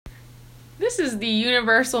This is the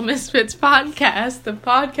Universal Misfits podcast, the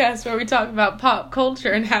podcast where we talk about pop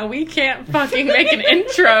culture and how we can't fucking make an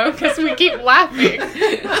intro because we keep laughing.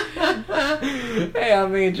 Hey,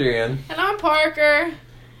 I'm Adrian. And I'm Parker.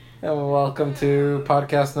 And welcome to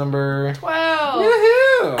podcast number 12.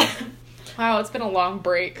 Woohoo! Wow, it's been a long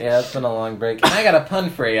break. Yeah, it's been a long break. And I got a pun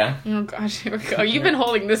for you. Oh gosh, here we go. You've been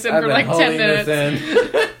holding this in for like 10 minutes.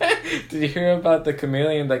 Did you hear about the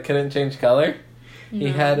chameleon that couldn't change color? He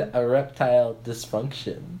had erectile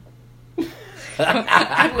dysfunction.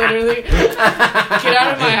 Literally, get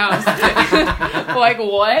out of my house. Like,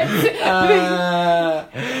 what? Was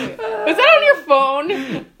that on your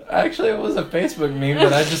phone? Actually, it was a Facebook meme,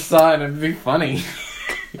 but I just saw it and it'd be funny.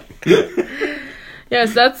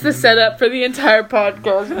 Yes, that's the setup for the entire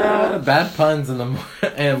podcast now. Bad puns in the morning.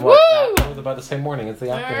 And what I was about to say morning. It's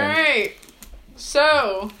the afternoon. Alright.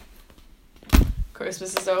 So,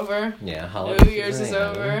 Christmas is over. Yeah, holidays. New Year's is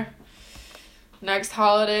over. Next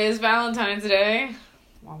holiday is Valentine's Day.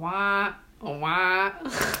 Wah wah. Wah wah.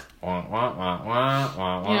 Wah, wah, wah, wah,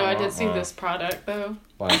 wah, You know, I did wah, see wah. this product, though.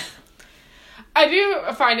 What? I do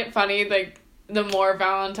find it funny, like, the more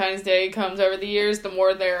Valentine's Day comes over the years, the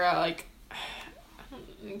more they're, I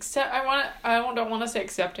don't want to say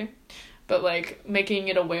accepting, but, like, making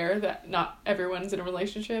it aware that not everyone's in a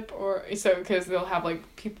relationship, or, so, because they'll have, like,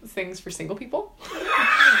 things for single people.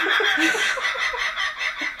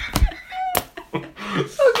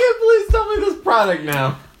 Okay, please tell me this product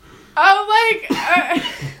now. Oh,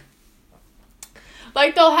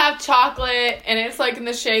 like they'll have chocolate, and it's, like, in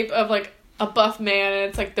the shape of, like, a buff man, and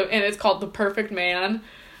it's, like, and it's called the perfect man.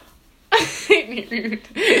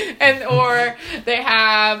 And or they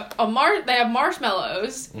have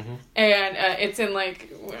marshmallows, Mm-hmm. and it's in,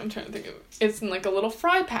 like, I'm trying to think of, it's in, like, a little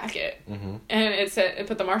fry packet, Mm-hmm. and it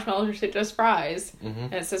put the marshmallows are shaped as fries, Mm-hmm.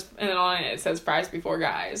 and it says, and then on it says fries before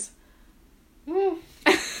guys.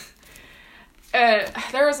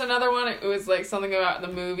 There was another one. It was, like, something about the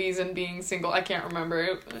movies and being single. I can't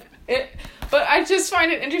remember it. But I just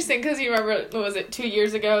find it interesting because you remember, what was it, 2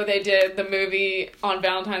 years ago they did the movie on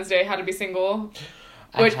Valentine's Day, How to Be Single,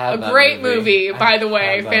 which a great movie, by the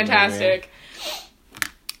way, fantastic.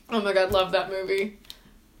 Oh my god, love that movie.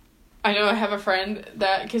 I know I have a friend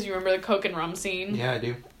that, because you remember the Coke and rum scene. Yeah, I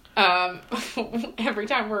do. Every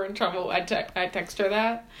time we're in trouble, I text her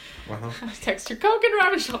that. Uh-huh. I text her Coke and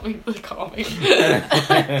rum and she'll immediately call me.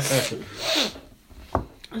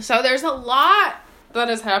 So there's a lot that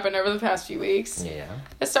has happened over the past few weeks. Yeah.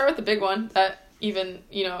 Let's start with the big one that even,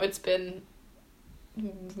 it's been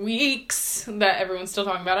weeks that everyone's still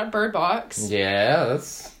talking about it, Bird Box. Yeah,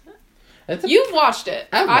 You've watched it.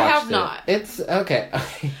 I have not. It's okay. I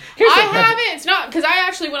haven't. It's not, because I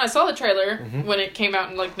actually, when I saw the trailer, when it came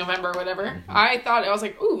out in, like, November or whatever, I was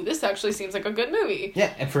like, ooh, this actually seems like a good movie.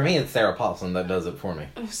 Yeah, and for me, it's Sarah Paulson that does it for me.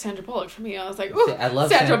 Oh, Sandra Bullock for me. I was like, ooh, See, I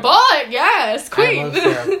love Sandra Bullock, yes, queen. I love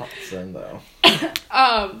Sarah Paulson, though.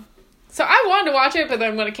 So I wanted to watch it, but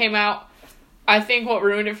then when it came out, I think what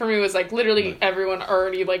ruined it for me was, like, literally everyone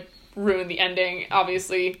already, like, ruined the ending,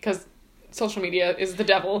 obviously, because social media is the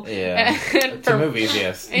devil. Yeah. And to movies,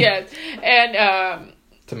 yes. Yeah. And,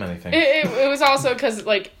 to many things. It was also because,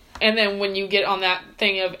 like, and then when you get on that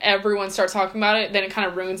thing of everyone starts talking about it, then it kind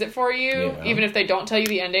of ruins it for you. Yeah. Even if they don't tell you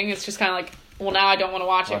the ending, it's just kind of like, well, now I don't want to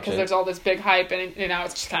watch it because there's all this big hype, and now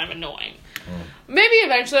it's just kind of annoying. Maybe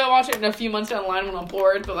eventually I'll watch it in a few months down the line when I'm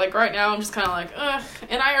bored, but, like, right now I'm just kind of like, ugh.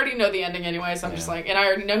 And I already know the ending anyway, so I'm just like, and I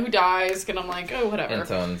already know who dies, and I'm like, oh, whatever. And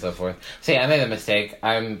so on and so forth. See, I made a mistake.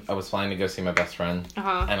 I was flying to go see my best friend,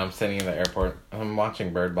 Uh-huh. and I'm sitting in the airport. I'm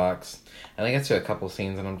watching Bird Box, and I get to a couple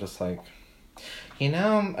scenes, and I'm just like,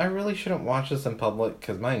 I really shouldn't watch this in public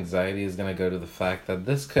because my anxiety is going to go to the fact that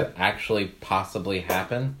this could actually possibly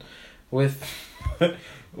happen with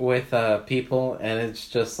people, and it's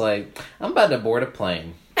just like, I'm about to board a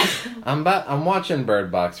plane. I'm watching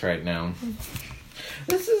Bird Box right now.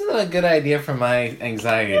 This isn't a good idea for my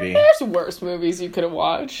anxiety. There's worse movies you could have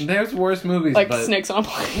watched. There's worse movies, like but Snakes on a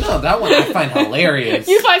Plane. No, that one I find hilarious.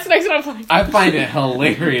 You find Snakes on a Plane. I find it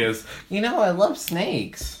hilarious. I love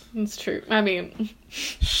snakes. It's true. I mean,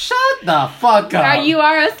 shut the fuck up. You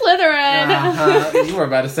are a Slytherin. You were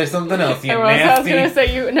about to say something else, you nasty. I was going to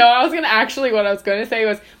say what I was going to say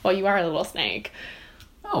was, well, you are a little snake.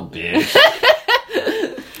 Oh, bitch.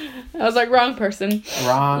 I was like, wrong person.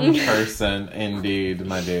 Wrong person, indeed,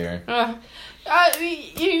 my dear.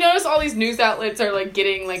 You notice all these news outlets are, like,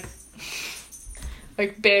 getting, like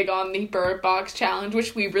big on the Bird Box challenge,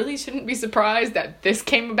 which we really shouldn't be surprised that this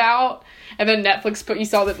came about. And then you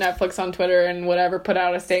saw that Netflix on Twitter and whatever put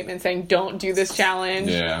out a statement saying, don't do this challenge.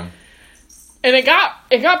 Yeah. And it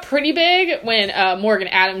got pretty big when Morgan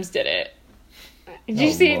Adams did it. Did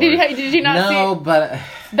you see? Lord. Did you not see? No, but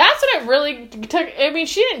That's what it really took. I mean,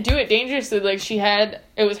 she didn't do it dangerously. Like,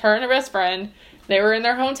 it was her and her best friend. They were in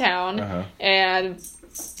their hometown, and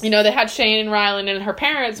they had Shane and Rylan and her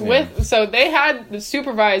parents with. So they had the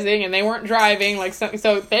supervising, and they weren't driving. Like,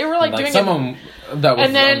 so they were like doing someone it. That was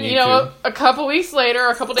and then a couple weeks later,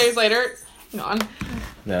 a couple days later, gone.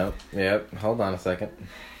 No. Yep. Hold on a second.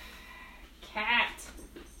 Cat.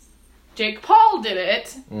 Jake Paul did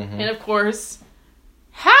it, and of course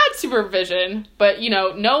had supervision, but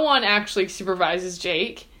no one actually supervises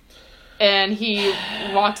Jake. And he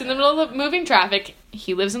walked in the middle of moving traffic.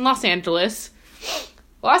 He lives in Los Angeles.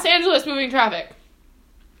 Los Angeles moving traffic.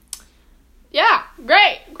 Yeah,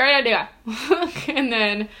 great idea. And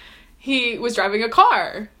then he was driving a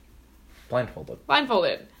car.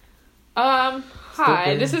 Blindfolded.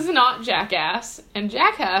 Hi, this is not Jackass, and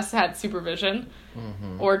Jackass had supervision,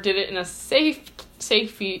 or did it in a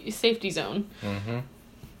safety zone.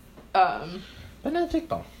 But no, Jake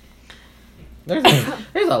Paul. There's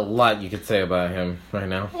a lot you could say about him right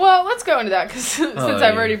now. Well, let's go into that, because since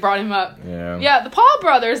I've already brought him up. Yeah, the Paul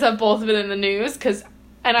brothers have both been in the news,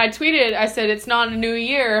 and I tweeted, I said, it's not a new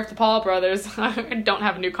year if the Paul brothers don't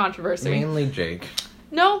have a new controversy. Mainly Jake.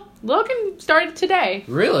 No, Logan started today.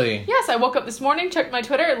 Really? Yes, I woke up this morning, checked my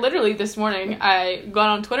Twitter. Literally this morning, I got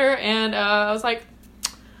on Twitter, and I was like,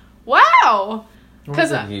 wow. What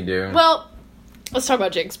did he do? Well, let's talk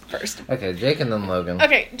about Jake's first. Okay, Jake and then Logan.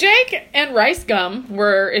 Okay, Jake and Rice Gum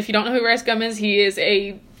were, if you don't know who Rice Gum is, he is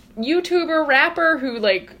a YouTuber rapper who,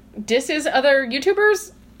 disses other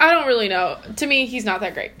YouTubers. I don't really know. To me, he's not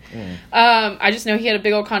that great. I just know he had a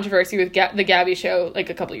big old controversy with the Gabby show, a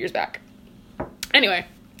couple years back. Anyway,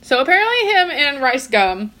 so apparently him and Rice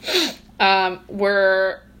Gum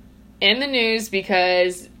were in the news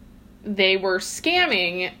because they were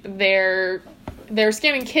scamming they're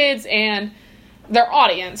scamming kids and their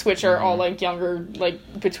audience, which are all younger,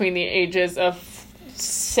 between the ages of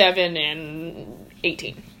 7 and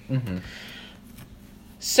 18.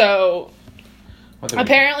 So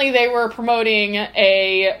apparently they were promoting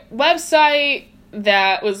a website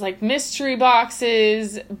that was mystery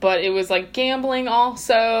boxes, but it was gambling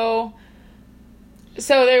also.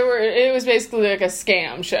 So it was basically a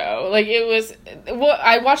scam show.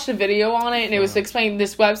 I watched a video on it, and it was explaining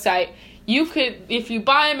this website. You could, if you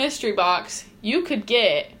buy a mystery box, you could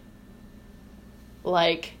get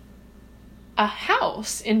a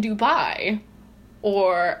house in Dubai,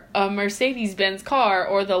 or a Mercedes-Benz car,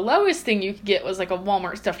 or the lowest thing you could get was a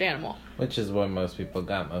Walmart stuffed animal. Which is what most people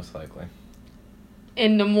got, most likely.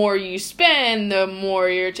 And the more you spend, the more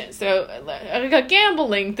your chance. So, a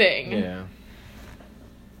gambling thing. Yeah.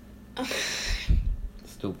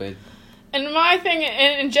 Stupid. And my thing,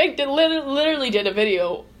 and Jake literally did a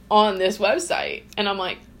video on this website, and I'm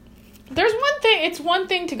like, there's one thing. It's one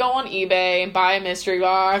thing to go on eBay and buy a mystery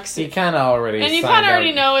box. You kind of already. And you kind of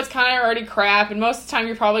already know it's kind of already crap, and most of the time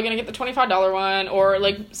you're probably gonna get the $25 one, or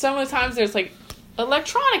some of the times there's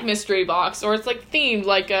electronic mystery box, or it's themed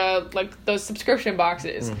like those subscription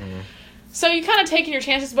boxes. So you kind of taking your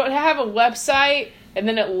chances, but to have a website and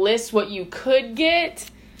then it lists what you could get,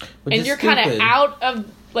 and you're kind of out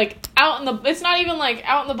of out in the, it's not even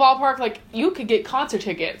out in the ballpark, you could get concert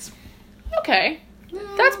tickets. Okay,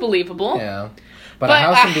 that's believable. Yeah, but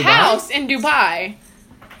a house in Dubai.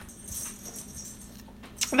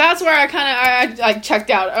 That's where I checked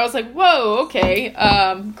out. I was like, whoa, okay,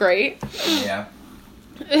 great. Yeah.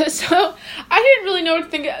 So I didn't really know what to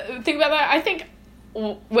think about that. I think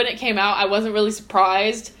when it came out, I wasn't really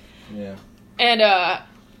surprised. Yeah.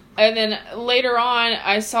 And then later on,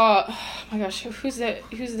 I saw, oh my gosh, who's that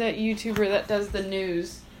YouTuber that does the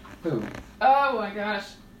news? Who? Oh my gosh,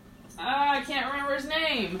 I can't remember his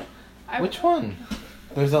name. Which one?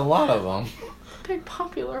 There's a lot of them. Big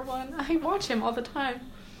popular one. I watch him all the time.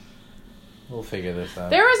 We'll figure this out.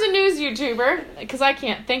 There was a news YouTuber, because I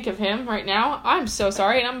can't think of him right now. I'm so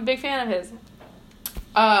sorry, and I'm a big fan of his.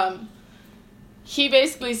 He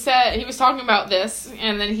basically said, he was talking about this,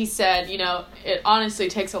 and then he said, it honestly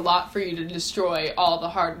takes a lot for you to destroy all the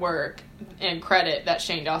hard work and credit that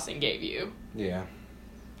Shane Dawson gave you. Yeah.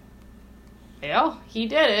 Well, he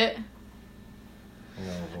did it.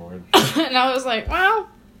 Oh, Lord. And I was like, well,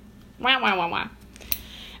 wow.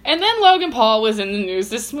 And then Logan Paul was in the news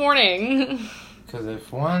this morning. Because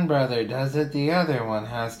if one brother does it, the other one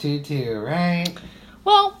has to too, right?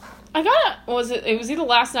 Well, I got it was either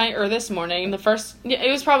last night or this morning. It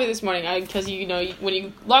was probably this morning, because when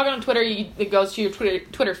you log on Twitter, it goes to your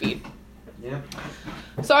Twitter feed. Yep.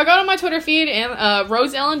 So I got on my Twitter feed, and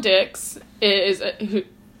Rose Ellen Dix is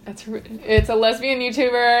It's a lesbian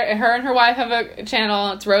YouTuber. Her and her wife have a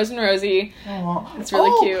channel. It's Rose and Rosie. Oh, It's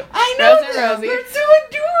really cute. I know Rose and them. Rosie. They're so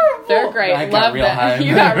adorable. They're great. I got Love real them. high.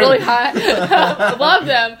 You got really hot. Love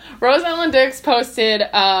them. Rose Ellen Dix posted,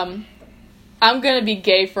 I'm gonna be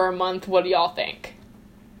gay for a month. What do y'all think?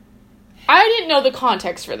 I didn't know the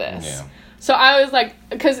context for this. Yeah. So I was like,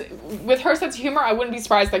 because with her sense of humor, I wouldn't be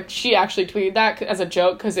surprised, like, she actually tweeted that as a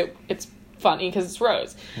joke, because it's funny, because it's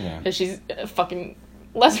Rose. Yeah. And she's a fucking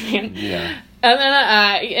lesbian. Yeah. And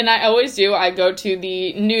then I always do, I go to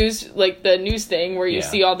the news, like, the news thing, where you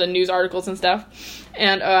see all the news articles and stuff.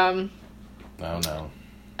 And, Oh, no.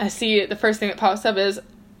 I see the first thing that pops up is,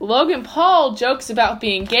 Logan Paul jokes about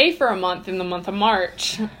being gay for a month in the month of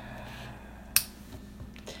March.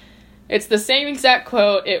 It's the same exact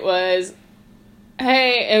quote. It was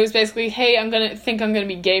basically, hey, I'm gonna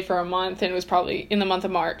be gay for a month, and it was probably in the month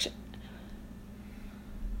of March.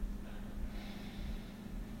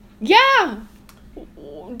 Yeah.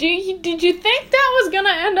 Did you think that was gonna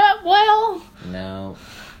end up well? No.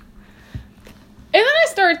 And then I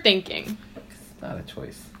started thinking. It's not a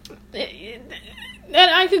choice.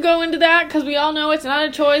 And I could go into that, because we all know it's not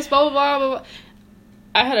a choice, blah, blah, blah, blah, blah.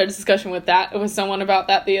 I had a discussion with someone about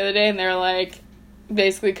that the other day, and they were like,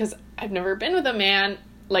 basically, because I've never been with a man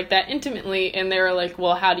like that intimately, and they were like,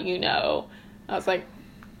 well, how do you know? I was like,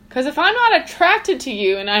 because if I'm not attracted to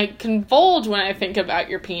you and I convulge when I think about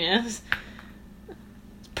your penis,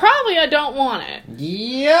 probably I don't want it.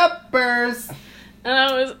 Yuppers. And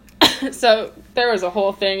I was, so there was a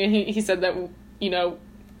whole thing, and he said that, you know,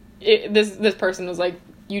 this person was like,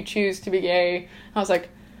 you choose to be gay. I was like,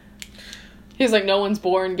 he's like, no one's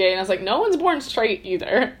born gay. And I was like, no one's born straight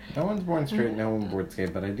either. No one's born straight, no one's born gay,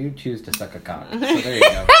 but I do choose to suck a cock. So there you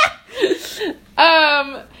go.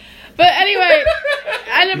 But anyway,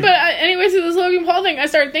 anyway, to this Logan Paul thing, I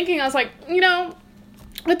started thinking, I was like, you know,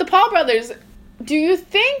 with the Paul brothers, do you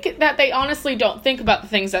think that they honestly don't think about the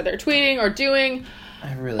things that they're tweeting or doing?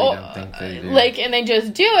 I really don't think they do. Like, and they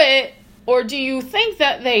just do it? Or do you think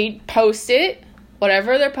that they post it,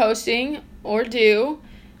 whatever they're posting or do,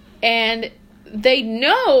 and they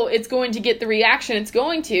know it's going to get the reaction it's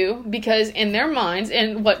going to, because in their minds,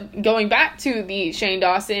 and going back to the Shane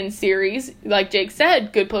Dawson series, like Jake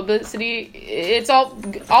said, good publicity, it's all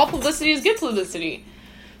publicity is good publicity.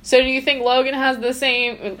 So do you think Logan has the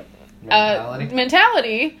same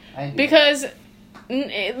mentality? I do. Because,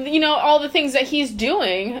 you know, all the things that he's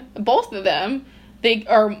doing, both of them,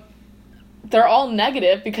 they're all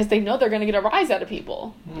negative, because they know they're going to get a rise out of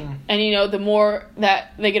people. And, you know, the more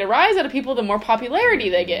that they get a rise out of people, the more popularity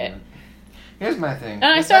they get. Here's my thing. And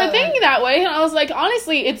I started thinking that way, and I was like,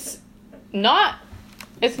 honestly, it's not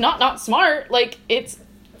smart. Like, it's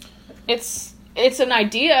an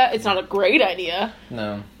idea. It's not a great idea.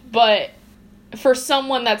 No. But for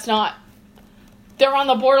someone that's not, they're on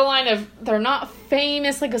the borderline of, they're not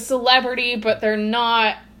famous like a celebrity, but they're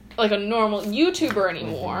not like a normal YouTuber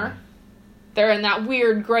anymore. Mm-hmm. They're in that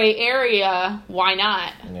weird gray area. Why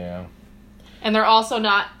not? Yeah. And they're also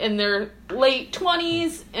not in their late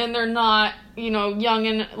 20s, and they're not, you know, young,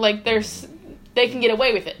 and like they can get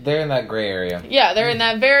away with it. They're in that gray area. Yeah, they're in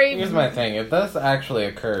that very... Here's my thing. If this actually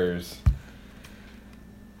occurs...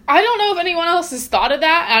 I don't know if anyone else has thought of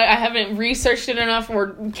that. I haven't researched it enough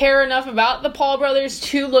or care enough about the Paul brothers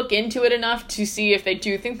to look into it enough to see if they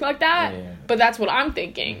do things like that. Yeah. But that's what I'm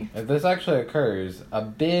thinking. If this actually occurs, a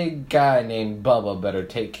big guy named Bubba better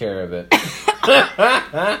take care of it.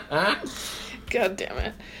 God damn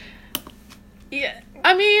it. Yeah,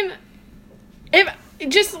 I mean, if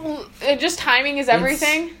just timing is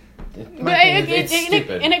everything. It's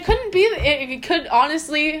stupid. And it couldn't be. It could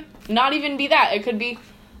honestly not even be that. It could be,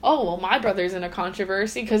 oh well, my brother's in a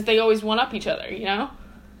controversy because they always one up each other. You know.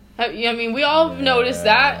 I mean, we all noticed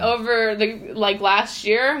that over the last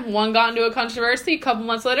year. One got into a controversy. A couple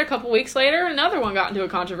months later, a couple weeks later, another one got into a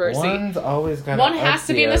controversy. One's always got one has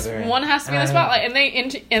to be in this. One has to be in the spotlight,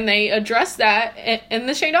 and they address that in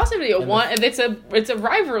the Shane Dawson video. It's a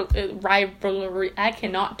rivalry. I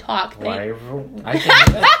cannot talk.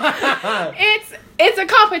 It's a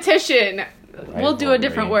competition. Rivalry. We'll do a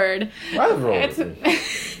different word. Rivalry. No,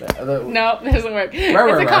 it doesn't work.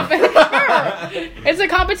 It's a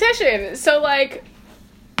competition. So, like,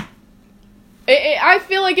 I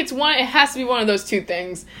feel like it has to be one of those two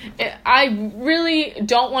things. I really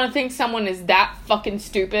don't want to think someone is that fucking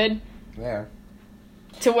stupid. Yeah.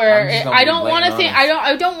 To where I don't want to think.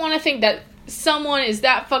 I don't want to think that someone is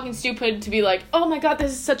that fucking stupid to be like, oh my god,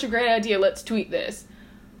 this is such a great idea. Let's tweet this.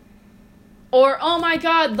 Or, oh my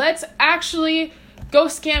god, let's actually go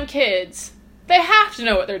scam kids. They have to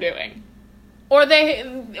know what they're doing. Or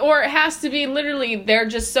it has to be literally they're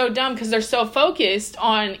just so dumb because they're so focused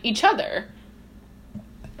on each other.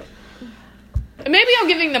 Maybe I'm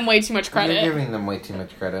giving them way too much credit. You're giving them way too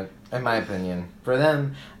much credit, in my opinion. For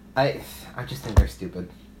them, I just think they're stupid.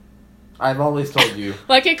 I've always told you.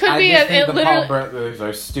 Like, it could be... the Paul brothers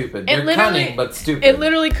are stupid. They're cunning, but stupid. It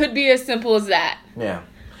literally could be as simple as that. Yeah.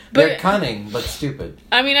 They're cunning, but stupid.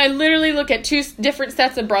 I mean, I literally look at two different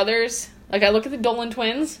sets of brothers. Like, I look at the Dolan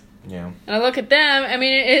twins. Yeah. And I look at them. I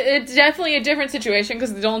mean, it's definitely a different situation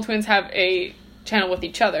because the Dolan twins have a channel with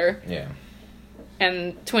each other. Yeah.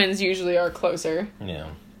 And twins usually are closer.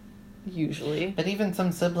 Yeah. Usually. But even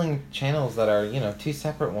some sibling channels that are, two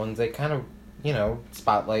separate ones, they kind of,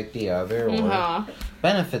 spotlight the other or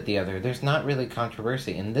benefit the other. There's not really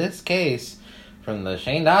controversy. In this case, from the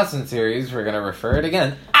Shane Dawson series, we're going to refer it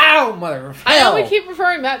again. Ow, mother of hell! I know we keep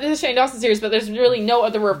referring back to the Shane Dawson series, but there's really no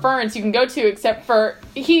other reference you can go to except for...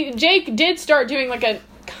 Jake did start doing like a...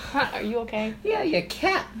 Are you okay? Yeah, your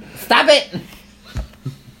cat. Stop it!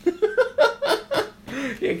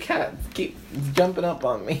 Your cat keeps jumping up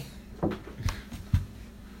on me.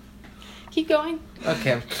 Keep going.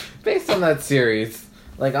 Okay. Based on that series,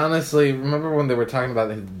 like, honestly, remember when they were talking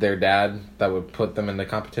about their dad that would put them into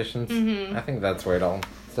competitions? Mm-hmm. I think that's where it all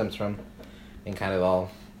stems from. And kind of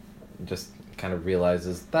all just kind of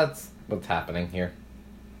realizes that's what's happening here.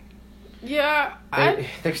 Yeah,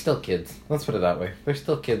 they're still kids. Let's put it that way. They're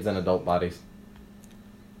still kids in adult bodies.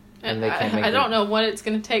 And they can't I don't know what it's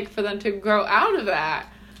going to take for them to grow out of that.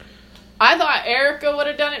 I thought Erica would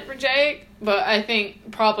have done it for Jake, but I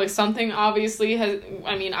think probably something obviously has...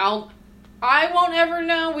 I mean, I won't ever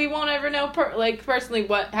know. We won't ever know, personally,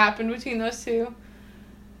 what happened between those two.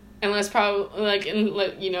 Unless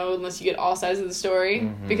unless you get all sides of the story.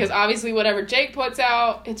 Mm-hmm. Because obviously whatever Jake puts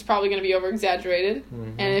out, it's probably going to be over-exaggerated.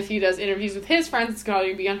 Mm-hmm. And if he does interviews with his friends, it's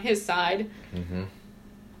going to be on his side. Mm-hmm.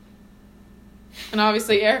 And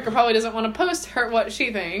obviously Erica probably doesn't want to post what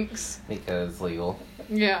she thinks. Because legal.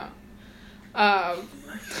 Yeah. I'm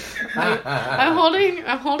holding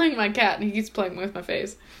my cat and he keeps playing with my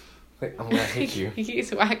face. Wait, I'm gonna hit you. He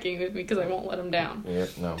keeps whacking with me because I won't let him down. Yeah,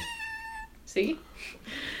 no. See?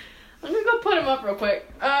 I'm gonna go put him up real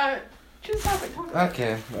quick. Choose topic.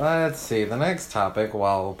 Okay, let's see. The next topic,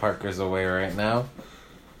 while Parker's away right now.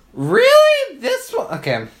 Really? This one?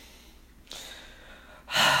 Okay.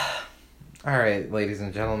 Alright, ladies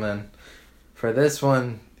and gentlemen. For this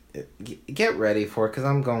one, get ready for it, because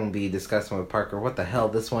I'm going to be discussing with Parker what the hell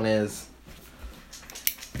this one is.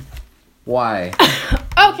 Why?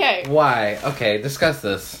 Okay. Why? Okay, discuss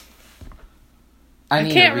this. I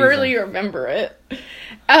can't really remember it.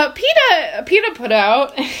 PETA put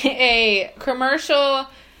out a commercial.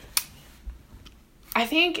 I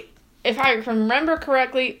think, if I remember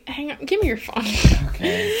correctly, hang on, give me your phone.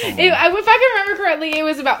 Okay. If I can remember correctly, it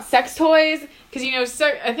was about sex toys. Because,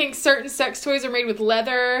 I think certain sex toys are made with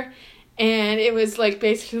leather. And it was,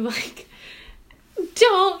 basically,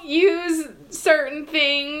 don't use certain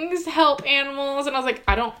things, help animals. And I was like,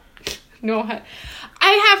 I don't know how...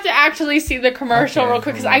 I have to actually see the commercial real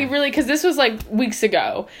quick, because this was, weeks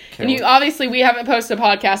ago. Okay. And we haven't posted a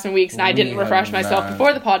podcast in weeks, and I didn't refresh myself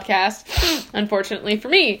before the podcast, unfortunately for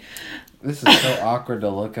me. This is so awkward to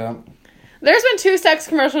look up. There's been 2 sex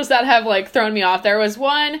commercials that have, thrown me off. There was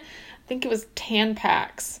one, I think it was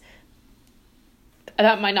Tampax.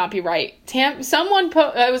 That might not be right. It was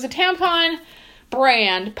a tampon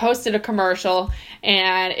brand posted a commercial,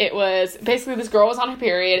 and it was basically this girl was on her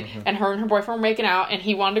period, and her boyfriend were making out, and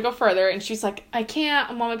he wanted to go further, and she's like, I can't,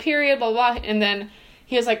 I'm on my period, blah, blah, and then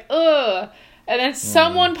he was like, ugh, and then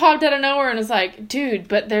someone popped out of nowhere and was like, dude,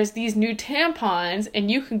 but there's these new tampons,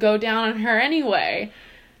 and you can go down on her anyway.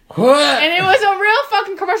 What? And it was a real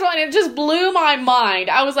fucking commercial, and it just blew my mind.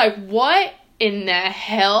 I was like, what in the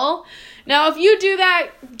hell? Now, if you do that,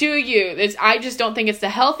 do you. I just don't think it's the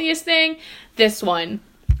healthiest thing. This one.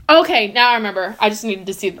 Okay, now I remember. I just needed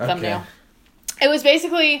to see the thumbnail. It was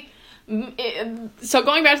basically... So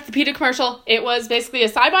going back to the PETA commercial, it was basically a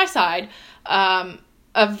side-by-side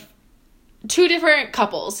of 2 different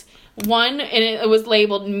couples. One, and it was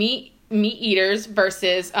labeled meat eaters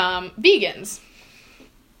versus vegans.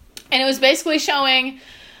 And it was basically showing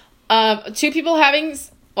 2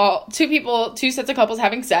 sets of couples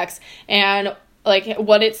having sex, and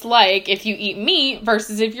what it's like if you eat meat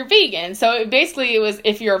versus if you're vegan. So it was,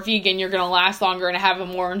 if you're a vegan, you're going to last longer and have a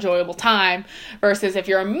more enjoyable time, versus if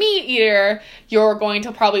you're a meat eater, you're going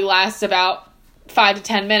to probably last about 5 to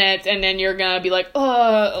 10 minutes, and then you're going to be like,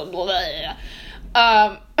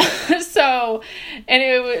 so,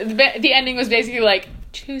 and the ending was basically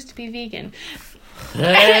choose to be vegan. And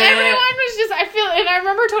everyone was just, I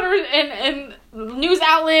remember Twitter, and news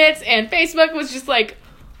outlets and Facebook was just like,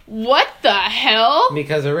 what the hell?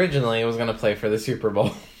 Because originally it was going to play for the Super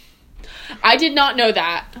Bowl. I did not know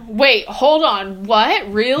that. Wait, hold on.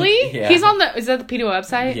 What? Really? Yeah. He's on the... Is that the PETA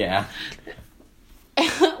website? Yeah.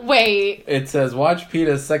 Wait. It says, watch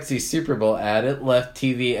PETA's sexy Super Bowl ad. It left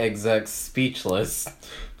TV execs speechless.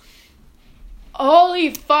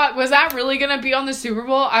 Holy fuck. Was that really going to be on the Super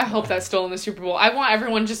Bowl? I hope that's still in the Super Bowl. I want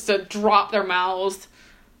everyone just to drop their mouths.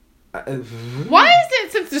 Why is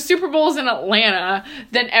it, since the Super Bowl's in Atlanta,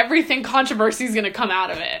 then everything controversy is going to come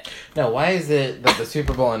out of it? No, why is it that the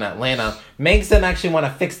Super Bowl in Atlanta makes them actually want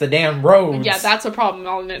to fix the damn roads? Yeah, that's a problem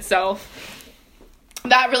all in itself.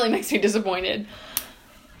 That really makes me disappointed.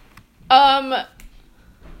 Yeah,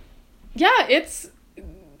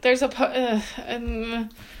 there's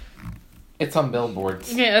it's on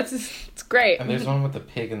billboards. yeah, it's great. And there's one with the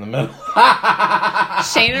pig in the middle.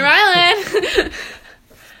 Shane and Ryland.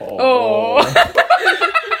 Oh.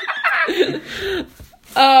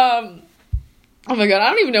 Oh my god, I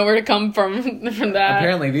don't even know where to come from that.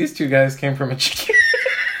 Apparently these two guys came from a chicken.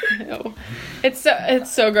 Ew. It's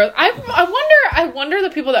so gross. I wonder the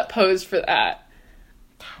people that posed for that.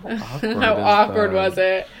 How awkward was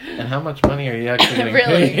it? And how much money are you actually getting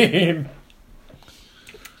Really? paid?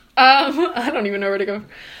 I don't even know where to go.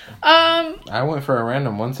 I went for a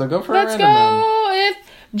random one, so go for a Let's random one. go. If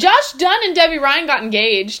Josh Dunn and Debbie Ryan got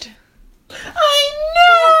engaged. I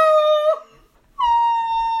know.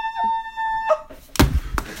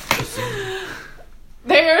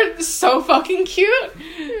 They're so fucking cute.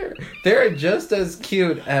 They're just as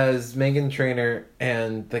cute as Meghan Trainor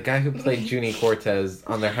and the guy who played Junie Cortez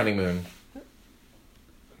on their honeymoon.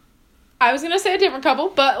 I was gonna say a different couple,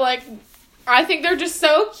 but like, I think they're just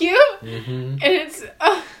so cute. Mm-hmm.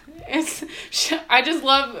 And I just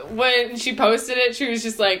love when she posted it. She was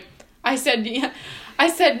just like, I said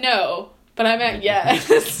no, but I meant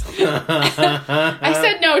yes. I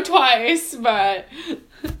said no twice, but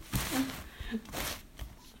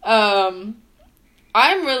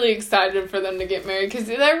I'm really excited for them to get married because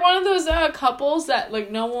they're one of those couples that like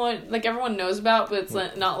everyone knows about, but it's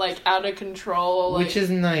like, not like out of control. Like, Which is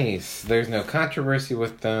nice. There's no controversy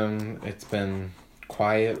with them. It's been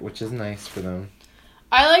quiet, which is nice for them.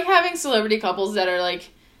 I like having celebrity couples that are like,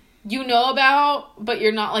 you know about, but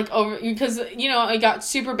you're not like over, because it got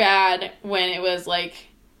super bad when it was like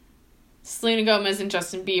Selena Gomez and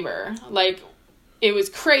Justin Bieber. Like, it was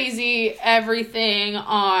crazy, everything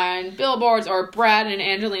on billboards, or Brad and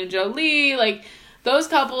Angelina Jolie, like, those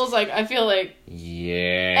couples, like, I feel like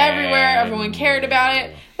everywhere, everyone cared about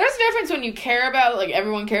it. There's a difference when you care about it, like,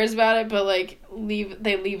 everyone cares about it, but, like,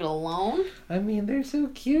 they leave it alone. I mean, they're so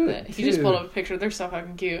cute. He just pulled up a picture. They're so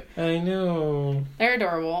fucking cute. I know. They're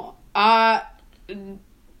adorable.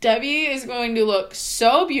 Debbie is going to look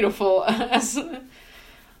so beautiful as...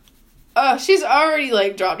 she's already,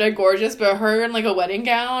 like, drop dead gorgeous, but her in, like, a wedding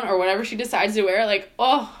gown or whatever she decides to wear, like,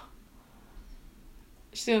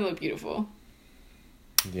 she's gonna look beautiful.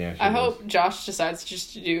 Yeah, I hope Josh decides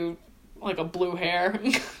just to do, like, a blue hair.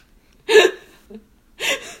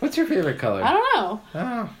 What's your favorite color? I don't know.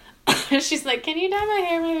 Oh, She's like, can you dye my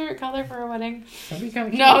hair my favorite color for a wedding? that'd be kind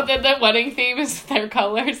of cute. No, the wedding theme is their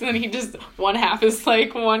colors, and then he just, one half is,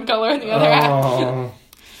 like, one color and the other half.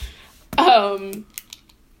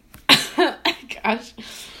 Gosh.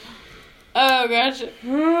 Oh, gosh. Did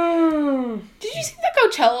you see the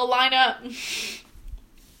Coachella lineup?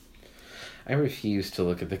 I refuse to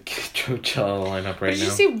look at the Coachella lineup right Did now.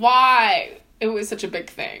 you see why it was such a big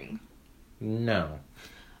thing? No.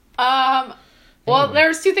 Well, Anyway.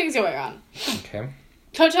 there's two things going on. Okay.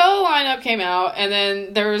 Coachella lineup came out, and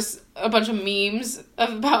then there was a bunch of memes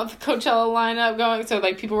about the Coachella lineup going. So,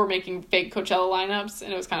 like, people were making fake Coachella lineups,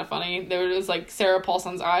 and it was kind of funny. There was, like, Sarah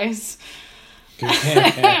Paulson's eyes. But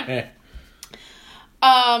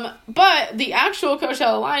the actual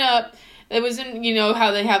Coachella lineup, it was in,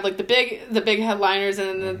 how they have, like, the big headliners,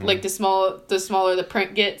 and then like the smaller the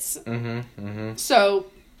print gets. So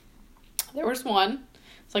there was one.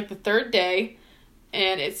 It's like the third day,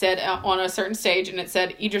 and it said on a certain stage, and it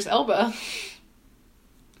said Idris Elba.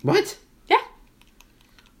 What? Yeah.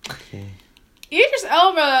 Okay. Idris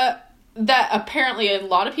Elba, that apparently a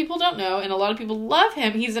lot of people don't know, and a lot of people love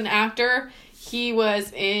him. He's an actor. He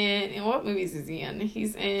was in what movies is he in?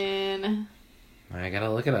 He's in... I gotta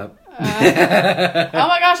look it up. Oh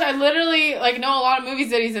my gosh, I literally, like, know a lot of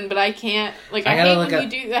movies that he's in, but I can't, like, I hate when you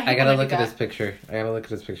do that. I gotta look at his picture. I gotta look at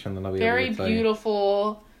his picture, and then I'll be Very able to tell you.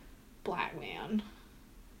 beautiful black man.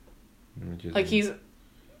 Like, he was,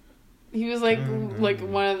 like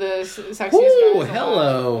one of the sexiest Ooh, guys.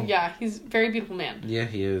 hello. Yeah, he's a very beautiful man. Yeah,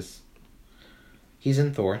 he is. He's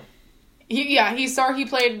in Thor. He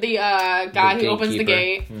played the guy who opens the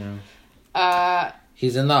gate. Yeah.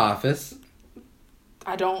 He's in The Office.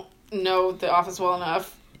 I don't know The Office well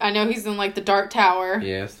enough. I know he's in, like, The Dark Tower.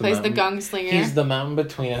 Yes. Plays the gunslinger. He's the mountain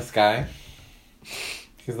between us guy.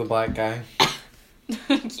 He's the black guy.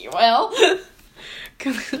 Well.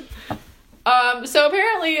 So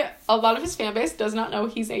apparently a lot of his fan base does not know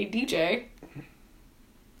he's a DJ.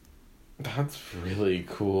 That's really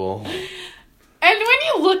cool. And when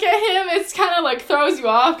you look at him, it's kind of, like, throws you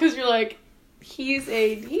off, because you're like, he's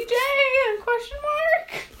a DJ? Question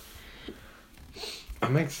mark?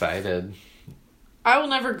 I'm excited. I will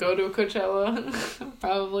never go to a Coachella,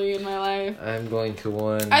 probably, in my life. I'm going to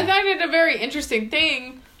one. I find it a very interesting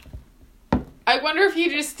thing. I wonder if he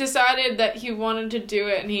just decided that he wanted to do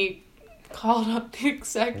it, and he called up the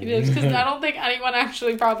executives, because I don't think anyone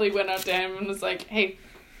actually probably went up to him and was like, hey,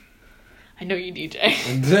 I know you DJ.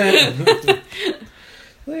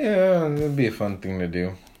 Yeah, it'd be a fun thing to do.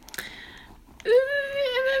 And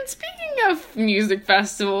then speaking of music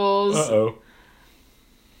festivals... Uh-oh.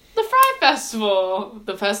 The Fry Festival.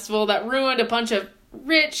 The festival that ruined a bunch of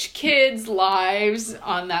rich kids' lives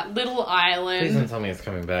on that little island. Please don't tell me it's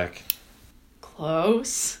coming back.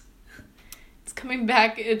 Close. It's coming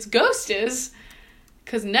back. Its ghost is.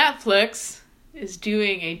 Because Netflix is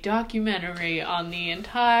doing a documentary on the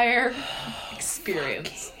entire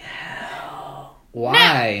experience. Why?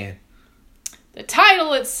 Now, the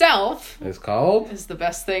title itself It's called? is the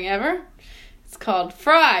best thing ever. It's called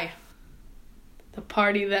Fry. The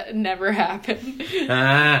party that never happened.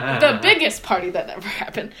 The biggest party that never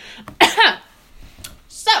happened.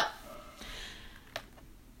 So,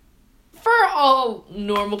 for all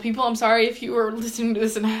normal people, I'm sorry if you were listening to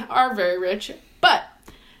this and are very rich, but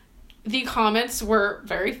the comments were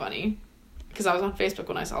very funny, because I was on Facebook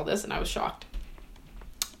when I saw this and I was shocked.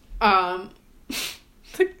 The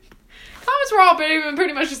comments were all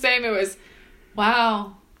pretty much the same. It was,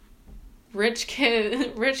 wow, rich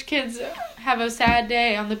kids have a sad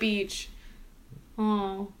day on the beach.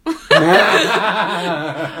 Oh.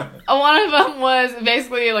 One of them was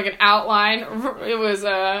basically like an outline. It was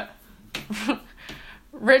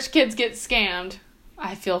rich kids get scammed.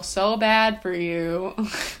 I feel so bad for you.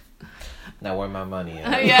 Now where my money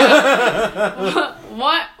at? Yeah.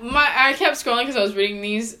 I kept scrolling because I was reading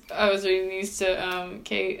these to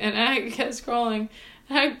Kate, and I kept scrolling.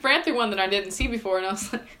 And I ran through one that I didn't see before, and I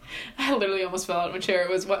was like, I literally almost fell out of my chair. It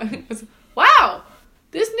was wow,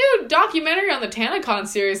 this new documentary on the TanaCon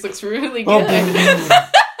series looks really good.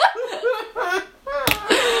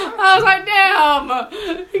 I was like, damn,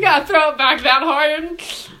 you gotta throw it back that hard.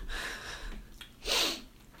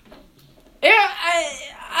 Yeah,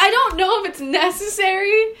 I don't know if it's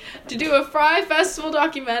necessary to do a Fry Festival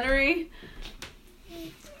documentary.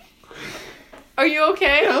 Are you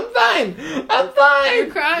okay? I'm fine. I'm fine. You're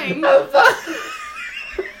crying. I'm fine.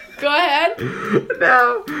 Go ahead.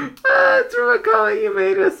 No. It's from a comment you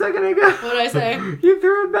made a second ago. What did I say? You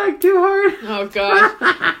threw it back too hard. Oh, God.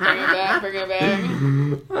 Bring it back.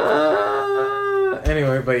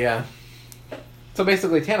 Anyway, but yeah. So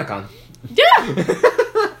basically, TanaCon. Yeah!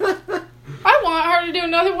 I want her to do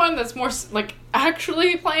another one that's more, like,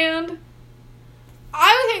 actually planned.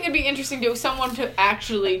 I would think it'd be interesting to someone to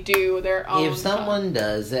actually do their own. If someone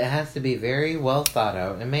does, it has to be very well thought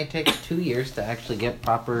out. It may take 2 years to actually get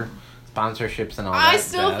proper sponsorships and all that. I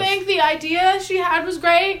still think the idea she had was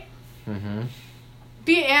great. Mm-hmm.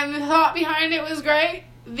 And the thought behind it was great.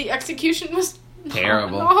 The execution was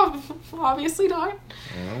terrible. Obviously not.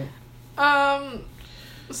 Mm-hmm.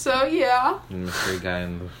 So yeah. The mystery guy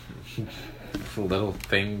in the little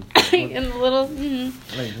thing. In the little.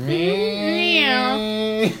 Like me.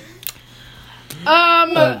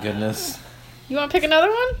 Oh goodness. You want to pick another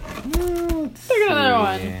one? Pick another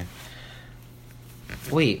one.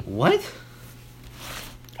 Wait, what?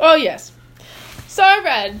 Oh yes. So I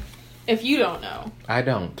read. If you don't know, I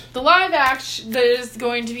don't. The live action, there's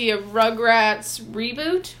going to be a Rugrats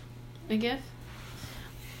reboot, I guess.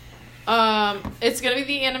 It's gonna be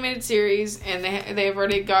the animated series, and they've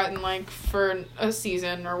already gotten like for a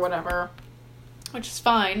season or whatever, which is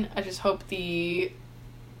fine. I just hope the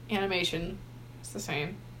animation is the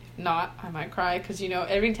same. If not, I might cry because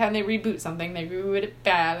every time they reboot something, they reboot it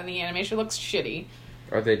bad, and the animation looks shitty.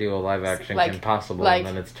 Or they do a live action like, Impossible, like and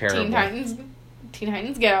then it's terrible. Teen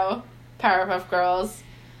Titans Go, Powerpuff Girls.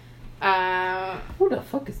 Who the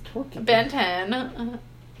fuck is talking? Ben 10.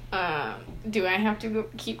 Do I have to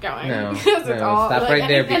keep going? No, Because it's all, stop like, right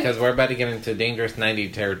there because we're about to get into dangerous 90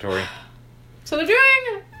 territory. So they're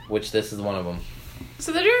doing... Which this is one of them.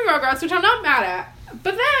 So they're doing Rugrats, which I'm not mad at.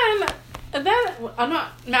 But then I'm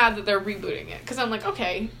not mad that they're rebooting it. Because I'm like,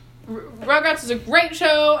 okay, Rugrats is a great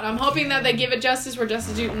show, and I'm hoping that they give it justice where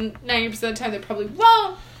justice due 90% of the time they probably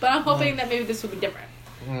won't, but I'm hoping that maybe this will be different.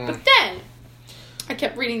 But then, I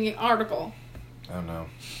kept reading the article. Oh no.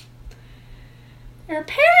 They're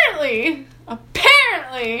apparently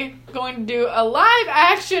going to do a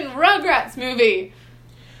live-action Rugrats movie.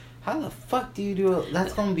 How the fuck do you do it?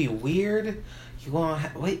 That's gonna be weird. You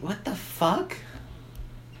wanna wait? What the fuck?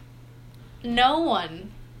 No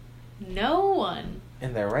one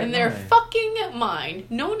In their right in their mind. fucking mind,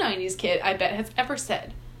 no 90s kid, I bet, has ever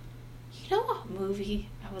said, you know what movie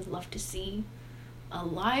I would love to see? A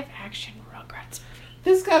live-action Rugrats movie.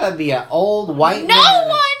 This gotta be an old white No man.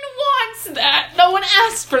 one wants that. No one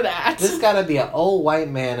asked for that. This gotta be an old white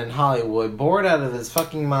man in Hollywood, bored out of his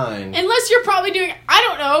fucking mind. Unless you're probably doing, I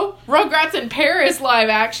don't know, Rugrats in Paris live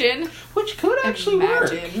action. Which could actually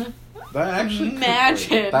work. Imagine. That actually could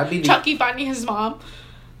Imagine. work. That'd be the... Chucky finding his mom.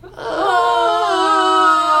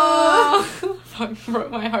 Fuck,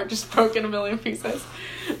 my heart just broke in a million pieces.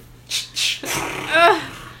 I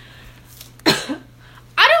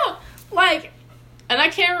don't like, and I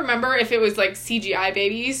can't remember if it was like CGI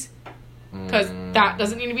babies, because that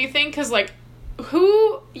doesn't need to be a thing. Because like,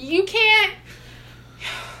 you can't.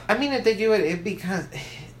 I mean, if they do it, it'd be kind of...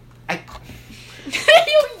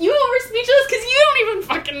 you were speechless because you don't even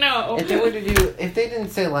fucking know. If they didn't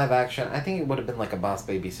say live action, I think it would have been like a Boss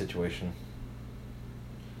Baby situation.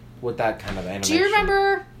 With that kind of animation. Do you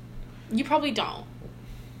remember? You probably don't.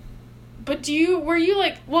 But were you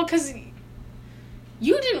like, well, because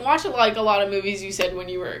you didn't watch like a lot of movies you said when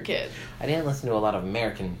you were a kid. I didn't listen to a lot of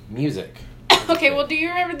American music. Okay, well, do you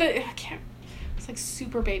remember it's like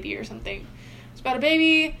Super Baby or something. It's about a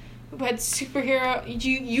baby who had superhero.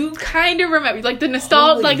 You kind of remember, like the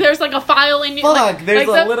nostalgia, like there's like a file in your, fuck, there's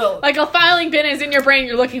a little, like a filing bin is in your brain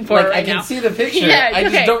you're looking for like, right now. I can see the picture. Yeah, I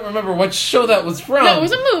okay. just don't remember what show that was from. No, it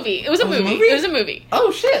was a movie. It was a movie.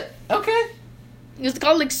 Oh shit. Okay. It was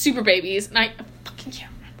called like Super Babies, and I fucking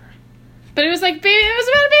can't remember. But it was like baby. It was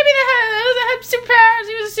about a baby that had superpowers.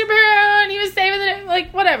 He was a superhero, and he was saving the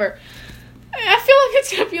like whatever. I feel like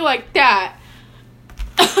it's gonna be like that.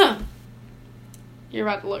 You're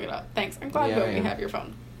about to look it up. Thanks. I'm glad you let me have your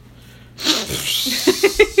phone.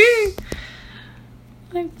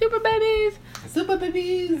 Like Super Babies. Super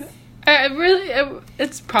Babies.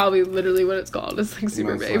 It's probably literally what it's called. It's like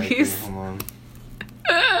Super Most Babies. likely. Hold on.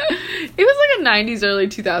 It was like a 90s, early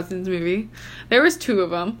 2000s movie. There was 2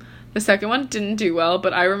 of them. The second one didn't do well,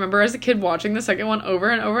 but I remember as a kid watching the second one over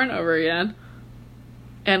and over and over again.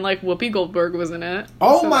 And like Whoopi Goldberg was in it.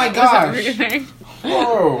 Oh my gosh! Everything.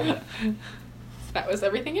 Whoa! That was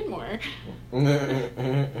everything and more.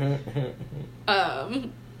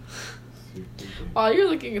 While you're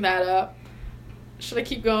looking that up, should I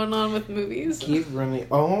keep going on with movies? Keep running.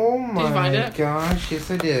 Oh my Did you find it? gosh!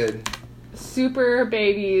 Yes, I did. Super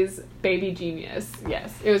Babies, Baby Genius.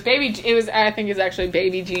 Yes, it was Baby. It was. I think it's actually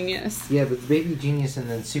Baby Genius. Yeah, but Baby Genius and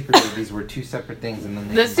then Super Babies were 2 separate things, and then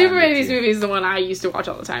they The Super combined Babies the 2. movie is the one I used to watch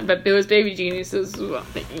all the time, but it was Baby Genius is what I'm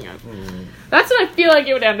thinking of. That's what I feel like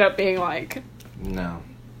it would end up being like. No,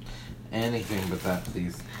 anything but that,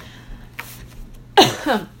 please.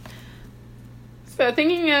 So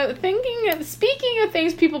speaking of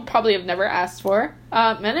things people probably have never asked for,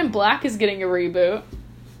 Men in Black is getting a reboot.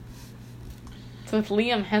 It's with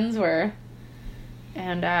Liam Hemsworth,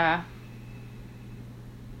 and not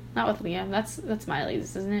with Liam. That's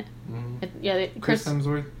Miley's, isn't it? Mm-hmm. Chris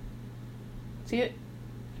Hemsworth. See it?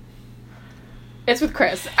 It's with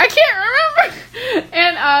Chris. I can't remember.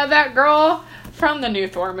 And that girl from the new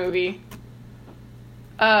Thor movie.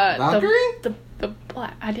 Valkyrie? The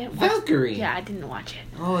black. I didn't watch Valkyrie. Yeah, I didn't watch it.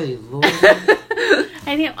 Oh Lord.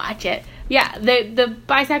 I didn't watch it. Yeah, the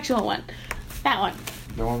bisexual one. That one.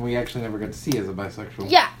 The one we actually never got to see as a bisexual.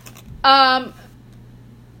 Yeah. My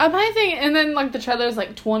thing, and then like the trailer's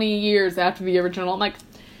like 20 years after the original. I'm like,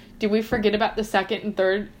 did we forget about the second and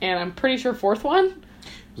third, and I'm pretty sure 4th one?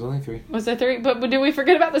 It was only 3. Was there 3? But did we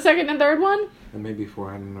forget about the second and third one? And maybe 4,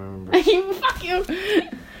 I don't remember. Fuck you.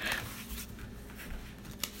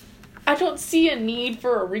 I don't see a need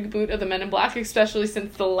for a reboot of the Men in Black, especially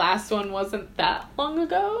since the last one wasn't that long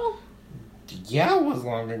ago. Yeah, it was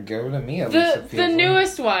long ago to me. At least it feels The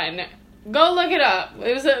newest one. Go look it up.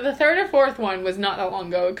 It was the 3rd or 4th one was not that long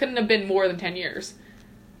ago. It couldn't have been more than 10 years.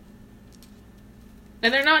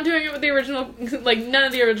 And they're not doing it with the original, like none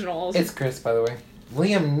of the originals. It's Chris, by the way.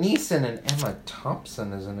 Liam Neeson and Emma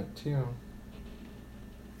Thompson is in it too.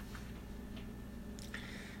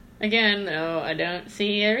 Again, though, I don't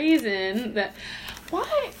see a reason that...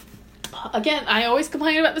 Why? Again, I always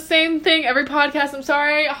complain about the same thing every podcast. I'm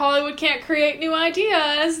sorry, Hollywood can't create new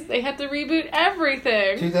ideas. They have to reboot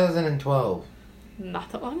everything. 2012.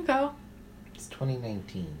 Not that long ago. It's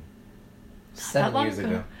 2019. Not 7 that long years ago.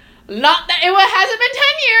 ago. Not that it hasn't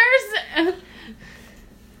been 10 years.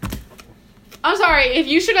 I'm sorry, if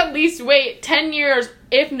you should at least wait 10 years,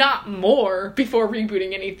 if not more, before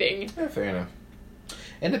rebooting anything. Yeah, fair enough.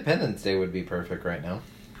 Independence Day would be perfect right now.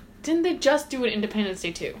 Didn't they just do an Independence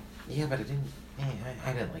Day too? Yeah, but it didn't.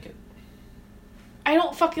 I didn't like it. I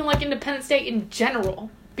don't fucking like Independence Day in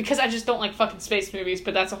general. Because I just don't like fucking space movies,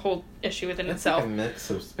 but that's a whole issue within It's itself. like a mix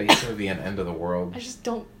of space movie and End of the World.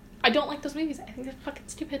 I don't like those movies. I think they're fucking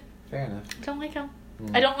stupid. Fair enough. I don't like them.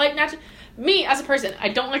 I don't like me as a person, I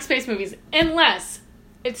don't like space movies unless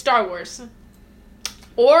it's Star Wars.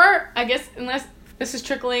 Or, I guess, unless this is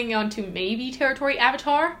trickling onto maybe territory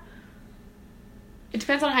Avatar. It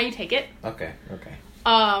depends on how you take it. Okay.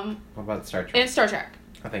 What about Star Trek? And Star Trek.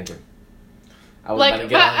 I think we... I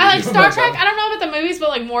like Star Trek. I don't know about the movies, but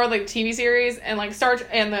like more like TV series and like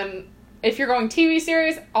and then if you're going TV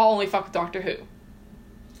series, I'll only fuck with Doctor Who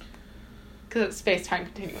because it's space time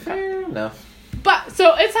continuum. Fair enough. But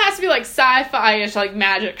so it has to be like sci-fi-ish, like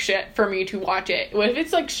magic shit for me to watch it. If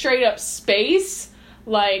it's like straight up space,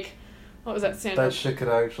 like what was that? Sandra? That shit could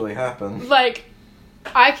actually happen. Like.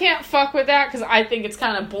 I can't fuck with that because I think it's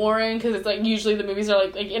kind of boring because it's like usually the movies are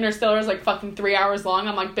like Interstellar is like fucking 3 hours long.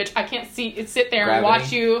 I'm like, bitch, I can't sit there and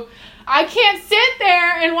watch you. I can't sit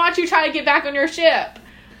there and watch you try to get back on your ship.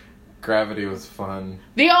 Gravity was fun.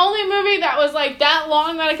 The only movie that was like that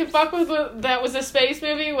long that I could fuck with that was a space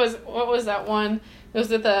movie was, what was that one? It was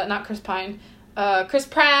with not Chris Pine, Chris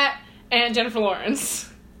Pratt and Jennifer Lawrence.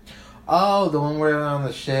 Oh, the one where they're on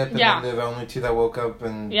the ship and Yeah. then they're the only two that woke up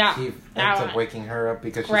and he ends up waking her up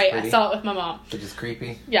because she's Right, pretty. I saw it with my mom. Which is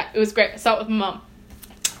creepy. Yeah, it was great. I saw it with my mom.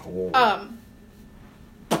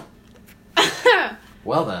 Oh.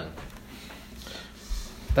 Well then.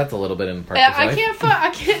 That's a little bit in part. I can't fuck. I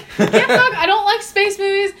can't fuck. I don't like space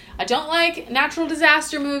movies. I don't like natural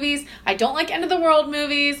disaster movies. I don't like end of the world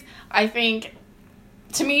movies. I think,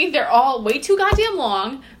 to me, they're all way too goddamn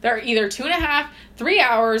long. They're either 2.5, 3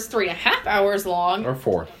 hours, 3.5 hours long. Or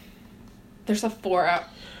 4. There's a 4 hour.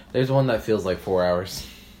 There's one that feels like 4 hours.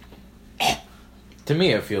 To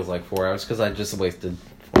me, it feels like 4 hours because I just wasted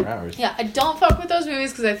 4 hours. Yeah, I don't fuck with those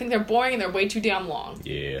movies because I think they're boring and they're way too damn long.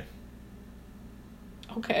 Yeah.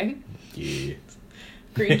 Okay. Yeah.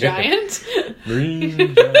 Green Giant.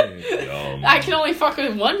 Green Giant. I can only fuck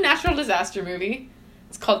with one natural disaster movie.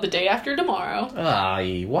 It's called The Day After Tomorrow.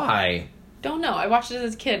 Why? Don't know. I watched it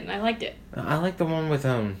as a kid and I liked it. I like the one with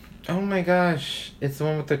oh my gosh, it's the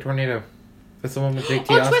one with the tornado. It's the one with JT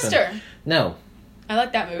Oh, Austin. Twister. No. I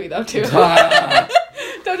like that movie though too. Ah.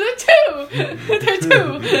 Those are two. They're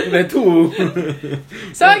two. They're two.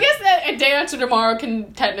 So I guess that A Day After Tomorrow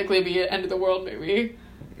can technically be an end of the world movie.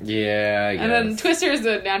 Yeah, I guess. And then Twister is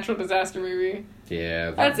a natural disaster movie. Yeah.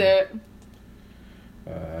 That's it.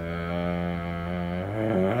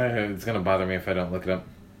 It's gonna bother me if I don't look it up.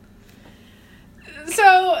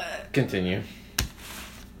 So. Continue.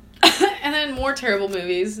 And then more terrible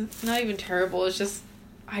movies. Not even terrible. It's just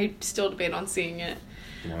I still debate on seeing it.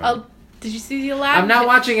 Wow. Did you see the Aladdin? I'm not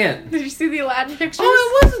watching it. Did you see the Aladdin pictures?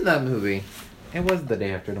 Oh, it wasn't that movie. It was The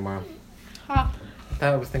Day After Tomorrow. Huh. I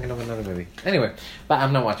thought I was thinking of another movie. Anyway, but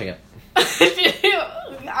I'm not watching it.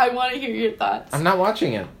 I want to hear your thoughts. I'm not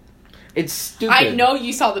watching it. It's stupid. I know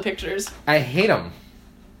you saw the pictures. I hate them.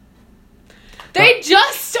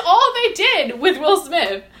 All they did with Will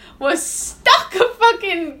Smith was stuck a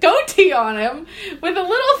fucking goatee on him with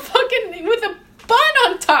a bun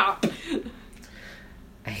on top.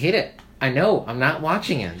 I hate it. I know. I'm not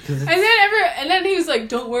watching it. And then he was like,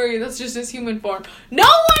 "Don't worry, that's just his human form." No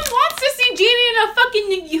one wants to see Genie in a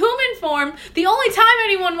fucking human form. The only time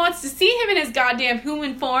anyone wants to see him in his goddamn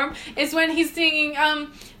human form is when he's singing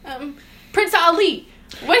Prince Ali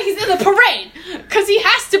when he's in the parade, because he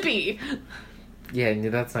has to be. Yeah,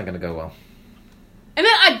 that's not gonna go well. And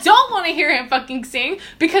then I don't want to hear him fucking sing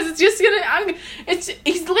because it's just gonna.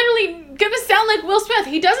 He's literally gonna sound like Will Smith.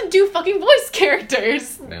 He doesn't do fucking voice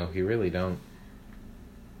characters. No, he really don't.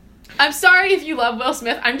 I'm sorry if you love Will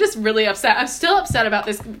Smith. I'm just really upset. I'm still upset about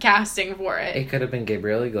this casting for it. It could have been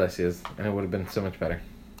Gabriel Iglesias, and it would have been so much better.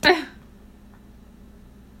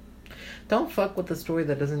 Don't fuck with the story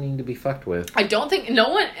that doesn't need to be fucked with. I don't think no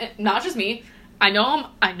one, not just me. I know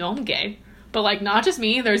I'm gay. But, like, not just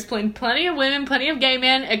me, there's plenty of women, plenty of gay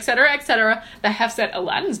men, etc., that have said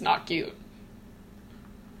Aladdin's not cute.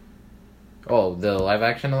 Oh, the live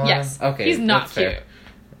action Aladdin? Yes. Okay. He's not that's cute. fair.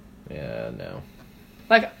 Yeah, no.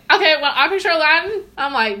 Like, Okay, when I picture Aladdin,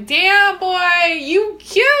 I'm like, damn, boy, you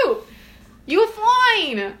cute. You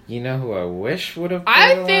fine. You know who I wish would have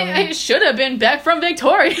I played think Aladdin? it should have been Beck from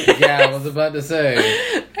Victoria. Yeah, I was about to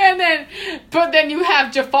say. But then you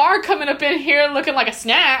have Jafar coming up in here looking like a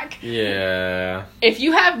snack. Yeah. If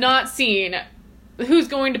you have not seen who's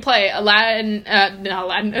going to play Aladdin, not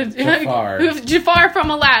Aladdin, Jafar. Jafar from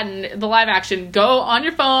Aladdin, the live action, go on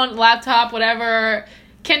your phone, laptop, whatever,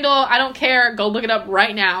 Kindle, I don't care, go look it up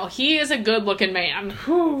right now. He is a good looking man.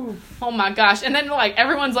 Whew. Oh my gosh. And then like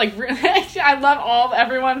everyone's like, I love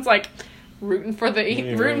everyone's like rooting for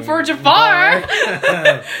Jafar.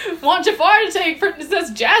 Want Jafar to take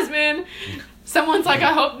Princess Jasmine. Someone said,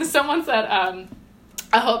 I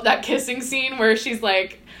hope that kissing scene where she's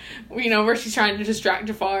like, where she's trying to distract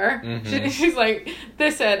Jafar. Mm-hmm. She's like,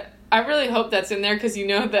 they said, I really hope that's in there because you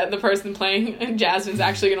know that the person playing Jasmine's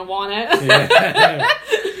actually going to want it.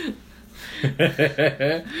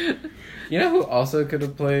 Yeah. You know who also could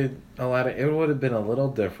have played Aladdin? It would have been a little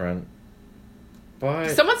different.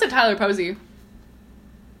 But Someone said Tyler Posey.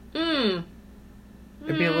 It'd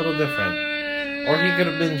be a little different. Or he could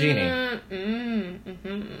have been Genie.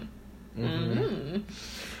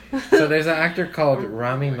 So there's an actor called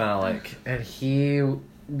Rami Malek, and he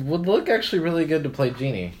would look actually really good to play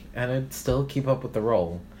Genie, and it'd still keep up with the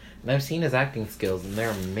role. And I've seen his acting skills, and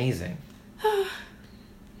they're amazing.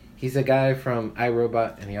 He's a guy from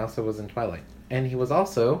iRobot, and he also was in Twilight. And he was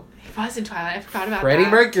also... He was in Twilight. I forgot about Freddie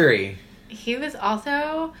that. Mercury. He was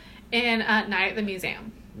also in Night at the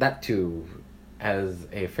Museum. That too, as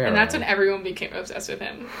a pharaoh. And that's when everyone became obsessed with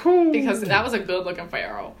him. Because that was a good-looking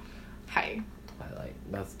pharaoh. Hi. Twilight.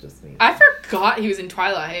 That's just me. I forgot he was in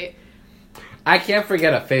Twilight. I can't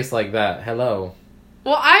forget a face like that. Hello.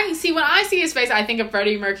 Well, when I see his face, I think of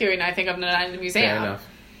Freddie Mercury and I think of Night at the Museum. Fair enough.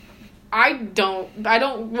 I don't,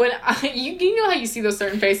 you know how you see those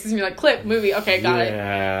certain faces and you're like, clip, movie, okay, got it.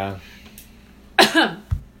 Yeah.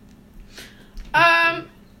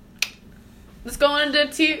 Let's go on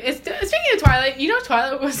to speaking of Twilight, you know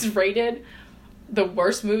Twilight was rated the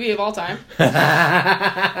worst movie of all time?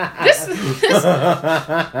 This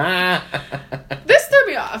threw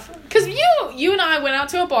me off. Because you and I went out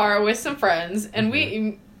to a bar with some friends and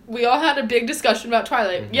we all had a big discussion about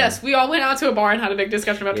Twilight. Mm-hmm. Yes, we all went out to a bar and had a big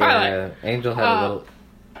discussion about Twilight. Angel had a little...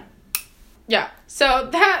 Yeah, so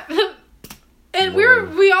that... And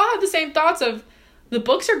we all had the same thoughts of, the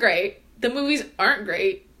books are great, the movies aren't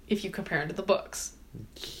great if you compare them to the books.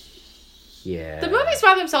 Yeah. The movies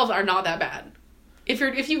by themselves are not that bad. If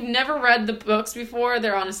you've never read the books before,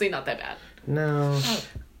 they're honestly not that bad. No.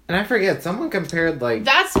 And I forget, someone compared, like...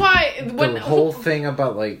 That's why... the whole thing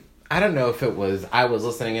about, like... I don't know if it was I was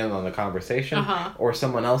listening in on the conversation or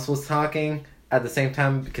someone else was talking at the same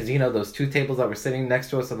time because, those two tables that were sitting next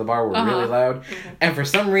to us at the bar were really loud. Mm-hmm. And for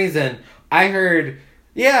some reason, I heard,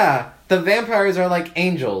 the vampires are like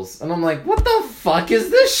angels. And I'm like, what the fuck is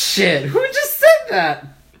this shit? Who just said that?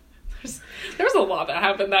 There was a lot that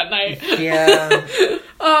happened that night. Yeah.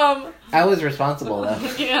 I was responsible, though.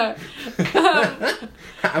 Yeah.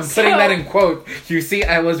 I'm putting that in quote. You see,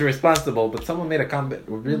 I was responsible, but someone made a comment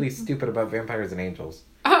really stupid about vampires and angels.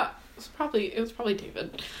 It was probably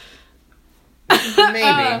David. Maybe.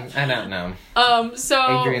 I don't know.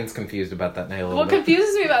 So Adrian's confused about that now a little What bit.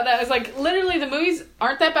 confuses me about that is, like, literally the movies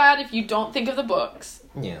aren't that bad if you don't think of the books.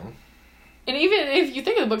 Yeah. And even if you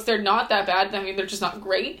think of the books, they're not that bad. I mean, they're just not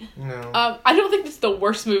great. No. I don't think it's the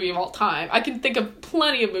worst movie of all time. I can think of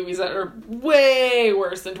plenty of movies that are way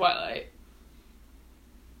worse than Twilight.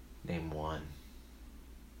 Name one.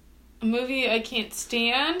 A movie I can't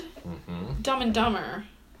stand? Mm-hmm. Dumb and Dumber.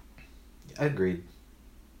 Agreed.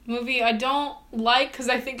 Movie I don't like because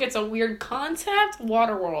I think it's a weird concept?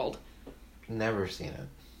 Waterworld. Never seen it.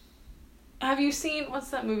 Have you seen... What's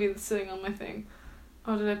that movie that's sitting on my thing?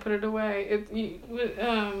 Oh, did I put it away?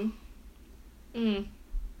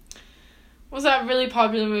 What's that really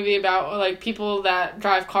popular movie about, like, people that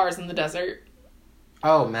drive cars in the desert?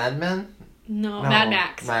 Oh, Mad Men? No, Mad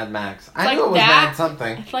Max. Mad Max. It's I like knew it was that. Mad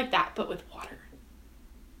something. It's like that, but with water.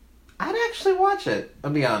 I'd actually watch it, I'll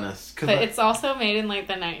be honest. But it's also made in, like,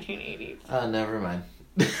 the 1980s. Oh, never mind.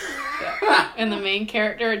 Yeah. And the main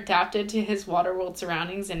character adapted to his waterworld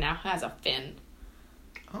surroundings and now has a fin.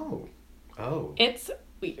 Oh. It's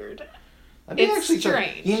weird. It's actually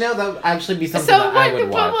strange. That would actually be something that I would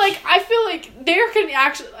watch. But, like, I feel like there can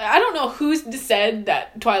actually... I don't know who said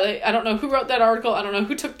that Twilight... I don't know who wrote that article. I don't know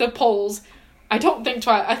who took the polls. I don't think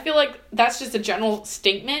Twilight... I feel like that's just a general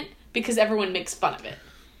statement because everyone makes fun of it.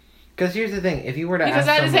 Because here's the thing. If you were to ask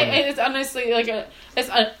someone... Because it's honestly, like, it's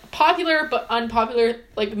a popular but unpopular,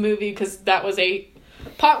 like, movie because that was a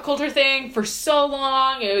pop culture thing for so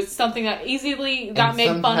long. It was something that easily got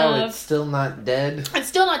made fun of. It's still not dead. It's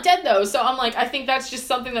still not dead, though. So I'm like, I think that's just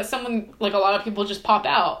something that someone, like a lot of people just pop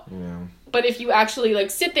out. Yeah. But if you actually, like,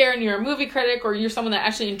 sit there and you're a movie critic or you're someone that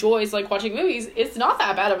actually enjoys, like, watching movies, it's not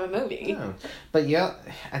that bad of a movie. No. But yeah,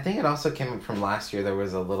 I think it also came up from last year. There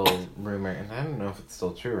was a little rumor, and I don't know if it's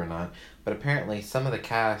still true or not, but apparently some of the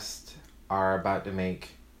cast are about to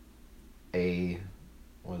make a,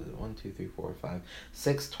 what is it, 1, 2, 3, 4, 5,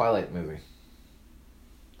 6 Twilight movie.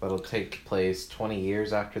 That'll take place 20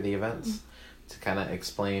 years after the events to kind of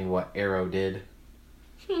explain what Arrow did.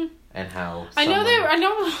 And how I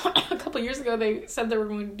know a couple years ago they said they were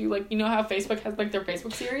going to do, like, you know how Facebook has, like, their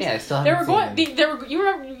Facebook series? Yeah, I still haven't seen them. You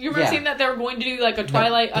remember seeing that they were going to do, like, a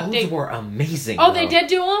Twilight update? Those were amazing. Oh, they did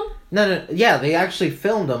do them? No, yeah, they actually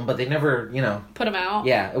filmed them, but they never, put them out?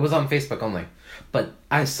 Yeah, it was on Facebook only. But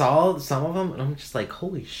I saw some of them, and I'm just like,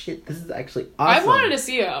 holy shit, this is actually awesome. I wanted to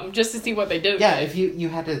see them, just to see what they did. Yeah, if you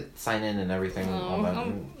had to sign in and everything.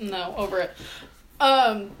 No, over it.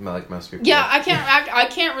 Like most people. Yeah, I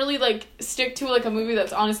can't really, like, stick to, like, a movie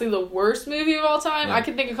that's honestly the worst movie of all time. Yeah. I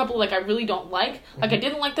can think of a couple, like, I really don't like. Like, I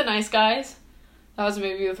didn't like The Nice Guys. That was a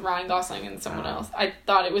movie with Ryan Gosling and someone else. I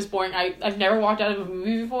thought it was boring. I've never walked out of a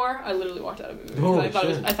movie before. I literally walked out of a movie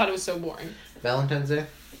because I thought it was so boring. Valentine's Day?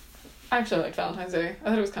 I actually liked Valentine's Day. I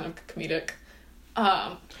thought it was kind of comedic.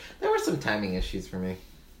 There were some timing issues for me.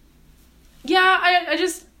 Yeah,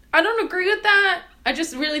 I don't agree with that. I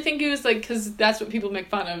just really think it was, like, because that's what people make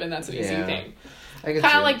fun of, and that's an easy thing. Kind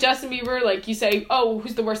of like Justin Bieber, like, you say, oh,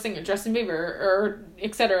 who's the worst singer? Justin Bieber, or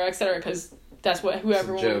et cetera, because that's what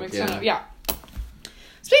whoever makes fun of. Yeah.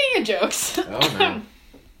 Speaking of jokes. Oh, no.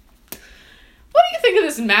 What do you think of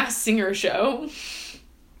this Masked Singer show?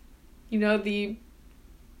 You know, you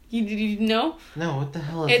know? No, what the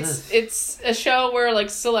hell is this? It's a show where,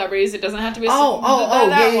 like, celebrities, it doesn't have to be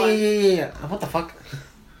yeah. What the fuck?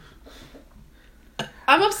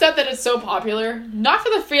 I'm upset that it's so popular. Not for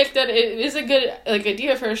the fact that it is a good, like,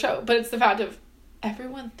 idea for a show, but it's the fact of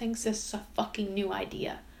everyone thinks this is a fucking new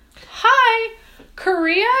idea. Hi!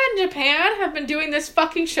 Korea and Japan have been doing this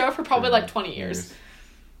fucking show for probably, like, 20 years.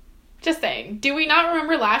 Just saying. Do we not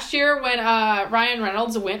remember last year when Ryan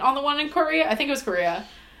Reynolds went on the one in Korea? I think it was Korea.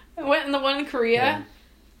 Went in the one in Korea.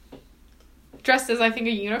 Yeah. Dressed as, I think,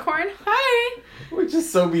 a unicorn. Hi! Which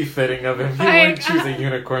is so befitting of him. He wouldn't choose a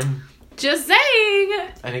unicorn. Just saying.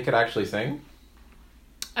 And he could actually sing?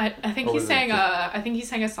 I think he sang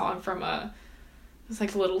a song from it was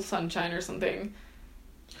like Little Sunshine or something.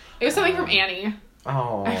 It was something from Annie.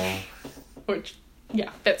 Oh. Which,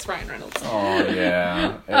 yeah, fits Ryan Reynolds. Oh,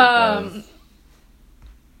 yeah.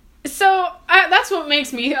 So, that's what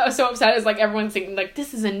makes me so upset is, like, everyone's thinking, like,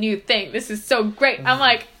 this is a new thing. This is so great. I'm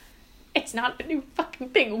like, it's not a new fucking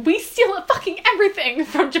thing. We steal fucking everything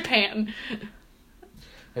from Japan.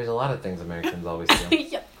 There's a lot of things Americans always steal.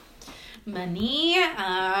 Yep. Money,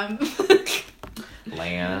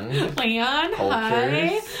 land,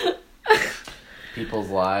 cultures, people's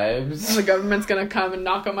lives. The government's gonna come and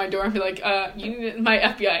knock on my door and be like, my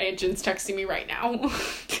FBI agent's texting me right now.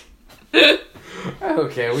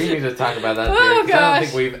 Okay, we need to talk about that theory. Oh, gosh. I don't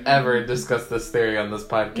think we've ever discussed this theory on this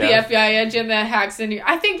podcast. The FBI agent that hacks into...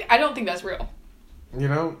 I don't think that's real. You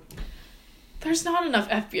know? There's not enough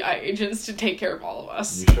FBI agents to take care of all of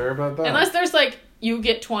us. You sure about that? Unless there's, like, you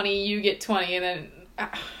get 20, and then... I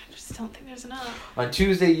just don't think there's enough. On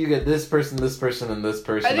Tuesday, you get this person, and this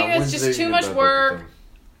person. I think it's just too much work.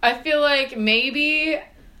 I feel like maybe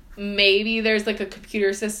there's, like, a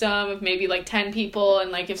computer system of maybe, like, 10 people,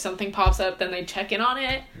 and, like, if something pops up, then they check in on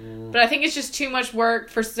it. But I think it's just too much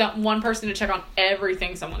work for one person to check on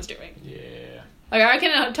everything someone's doing. Yeah. Like, I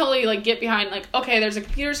can totally, like, get behind, like, okay, there's a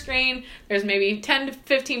computer screen, there's maybe 10 to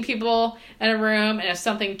 15 people in a room, and if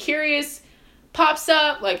something curious pops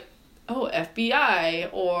up, like, oh, FBI,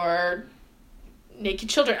 or naked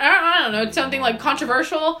children, I don't know, it's something, like,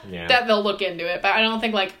 controversial, that they'll look into it. But I don't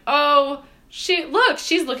think, like, oh, she's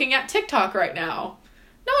looking at TikTok right now.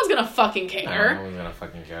 No one's gonna fucking care. No one's gonna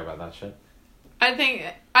fucking care about that shit. I think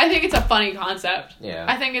it's a funny concept. Yeah.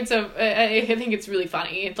 I think it's really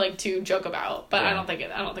funny. It's like to joke about, but I don't think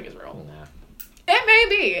it's real. Nah. It may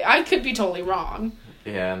be. I could be totally wrong.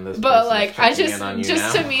 Yeah, and this. But like, I just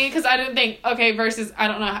to me, because I didn't think versus I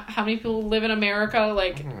don't know how many people live in America.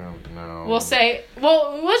 Like, I don't know. We'll say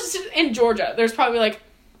let's just in Georgia. There's probably like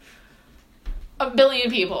 1 billion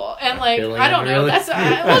people, and like I don't know. Really?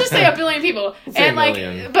 We'll just say 1 billion people, and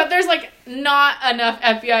like, but there's like not enough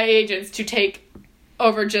FBI agents to take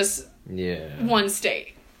over just one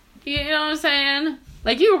state. You know what I'm saying?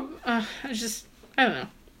 Like I don't know.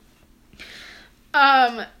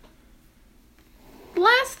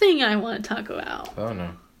 last thing I want to talk about, Oh,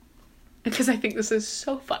 no. because I think this is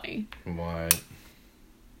so funny. Why?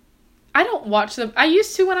 I don't watch them. I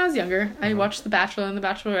used to when I was younger. I watched The Bachelor and The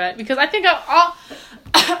Bachelorette because I think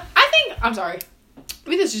I'm sorry.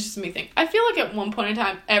 Maybe this is just me thing. I feel like at one point in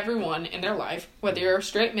time, everyone in their life, whether you're a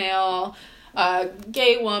straight male,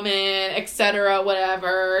 gay woman, etc.,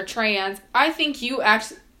 whatever, trans, I think you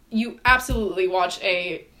absolutely watch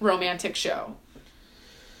a romantic show.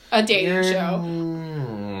 A dating show.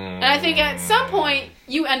 And I think at some point,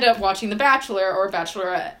 you end up watching The Bachelor or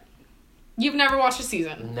Bachelorette. You've never watched a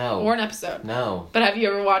season. No. Or an episode. No. But have you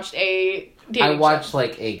ever watched a dating I watched, show?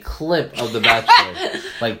 like, a clip of The Bachelor.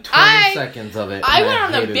 Like, 20 seconds of it. I went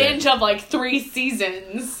on the hated binge it. of, like, 3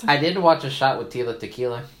 seasons. I did watch a shot with Tila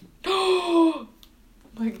Tequila. Oh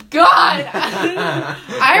my god!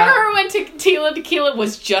 I remember when Tila Tequila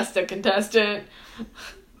was just a contestant.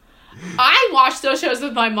 I watched those shows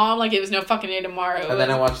with my mom like it was no fucking day tomorrow. And then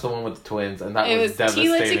I watched the one with the twins, and that was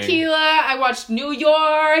devastating. Tila Tequila. I watched New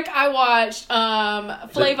York. I watched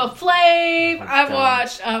Flava Flav. I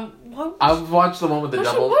watched I've watched the one with the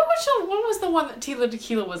double. What was the one that Tila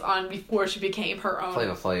Tequila was on before she became her own?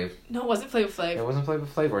 Flava Flav. No, it wasn't Flava Flav. It wasn't Flava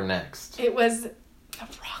Flav or Next. It was the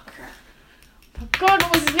rocker. Oh God,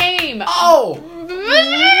 what was his name? Oh!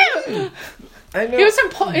 I know. He was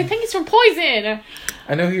from. I think he's from Poison.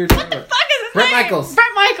 I know who you're talking What the about. fuck is his Brett name? Michaels.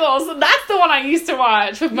 Brett Michaels. That's the one I used to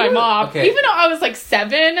watch with my mom. Okay. Even though I was like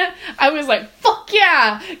 7, I was like, "Fuck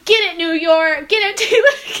yeah, get it, New York, get it,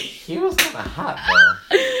 Taylor." He was kind of hot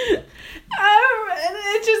though.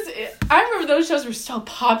 I remember those shows were so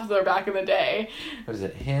popular back in the day. What is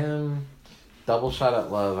it? Him. Double Shot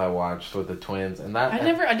at Love I watched with the twins, and that I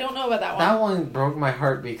don't know about that one. That one broke my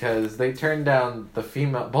heart because they turned down the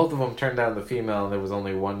female. Both of them turned down the female, and there was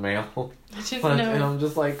only one male. I didn't But, know. and I'm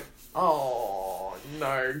just like, oh,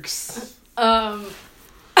 narcs.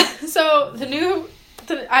 So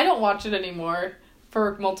I don't watch it anymore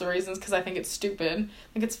for multiple reasons because I think it's stupid.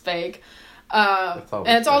 I think it's fake. And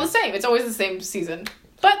it's all the same. It's always the same season.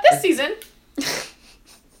 But this season,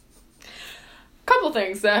 couple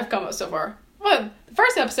things that have come up so far. Well, the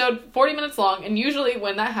first episode, 40 minutes long, and usually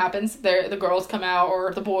when that happens, the girls come out,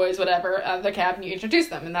 or the boys, whatever, out of the cab, and you introduce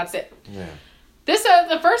them, and that's it. Yeah. This,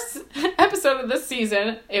 the first episode of this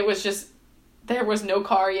season, it was just, there was no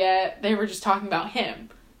car yet, they were just talking about him,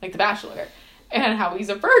 like The Bachelor, and how he's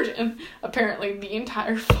a virgin, apparently, the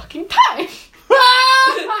entire fucking time.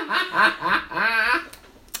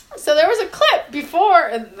 So there was a clip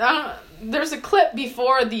before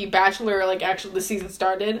the Bachelor, like, actually the season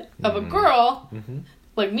started, of a girl,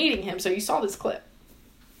 like, meeting him. So you saw this clip.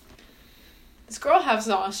 This girl has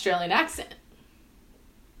an Australian accent.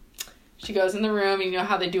 She goes in the room, and you know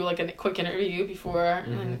how they do, like, a quick interview before,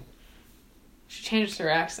 and she changes her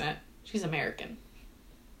accent. She's American.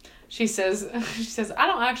 She says, I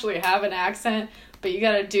don't actually have an accent, but you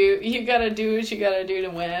gotta do what you gotta do to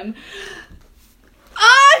win.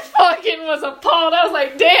 I fucking was appalled. I was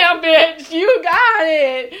like, damn, bitch, you got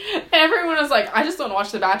it. And everyone was like, I just don't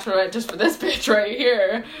watch The Bachelorette just for this bitch right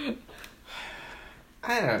here.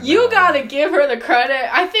 I don't know. You gotta give her the credit.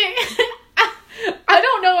 I think, I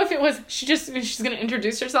don't know if it was, she's gonna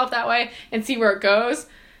introduce herself that way and see where it goes.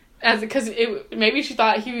 Maybe she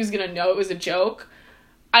thought he was gonna know it was a joke.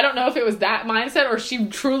 I don't know if it was that mindset or she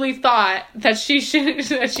truly thought that she should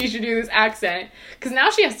do this accent. Because now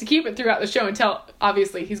she has to keep it throughout the show until,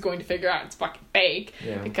 obviously, he's going to figure out it's fucking fake.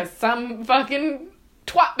 Yeah. Because some fucking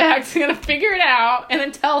twatbag's going to figure it out and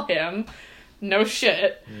then tell him. No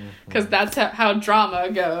shit. Because that's how drama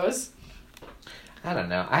goes. I don't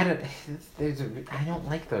know. I don't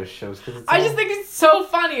like those shows. Cause I just think it's so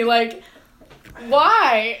funny. Like,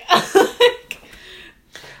 why?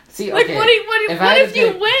 See, like, okay, what if you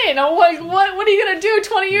win? Oh, like, what are you gonna do?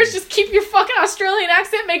 20 years, just keep your fucking Australian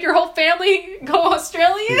accent, make your whole family go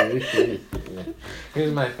Australian?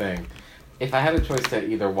 Here's my thing. If I had a choice to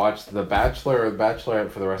either watch The Bachelor or The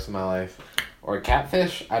Bachelorette for the rest of my life, or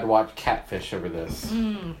Catfish, I'd watch Catfish over this.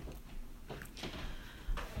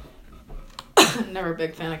 Never a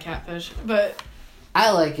big fan of Catfish, but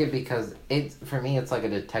I like it because for me, it's like a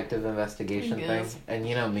detective investigation thing. And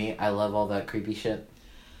you know me, I love all that creepy shit.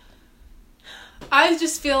 I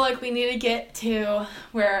just feel like we need to get to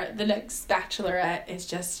where the next Bachelorette is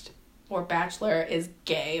just, or Bachelor is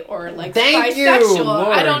gay, or like bisexual.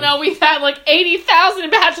 I don't know. We've had like 80,000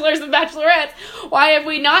 Bachelors and Bachelorettes. Why have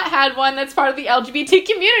we not had one that's part of the LGBT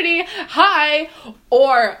community? Hi.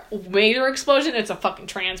 Or major explosion, it's a fucking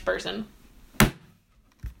trans person.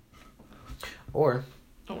 Or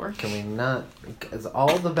can we not? Because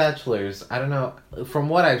all the Bachelors, I don't know, from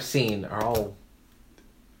what I've seen, are all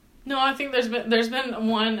No, I think there's been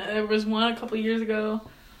one. There was one a couple years ago.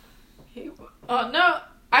 No,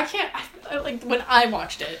 I can't. Like when I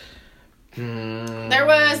watched it, there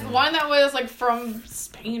was one that was like from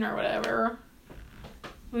Spain or whatever.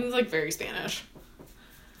 It was like very Spanish.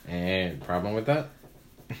 And problem with that?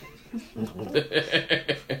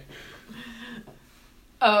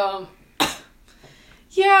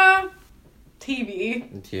 Yeah,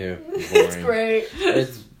 TV. Yeah, It's great.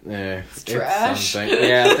 It's trash. It's something.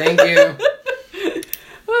 Yeah, thank you.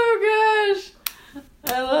 Oh gosh,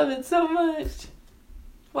 I love it so much.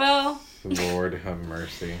 Well, Lord have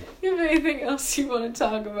mercy. you have anything else you want to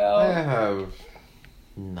talk I about? have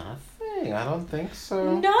nothing. I don't think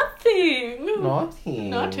so. Nothing. Nothing.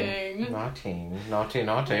 Nothing. Nothing.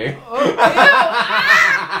 Naughty.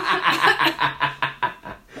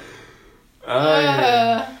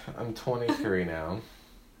 Oh, I'm 23 now.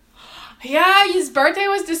 yeah, his birthday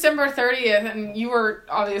was December 30th, and you were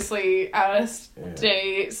obviously out of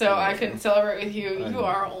state, so I couldn't celebrate with you. You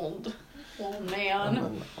are old man. I'm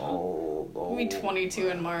an old. You'll be 22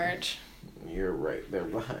 in March. You're right there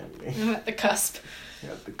behind me. I'm at the cusp.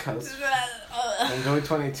 You're at the cusp. Enjoy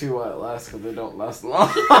 22 while it lasts, because they don't last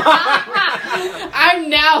long. I'm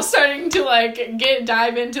now starting to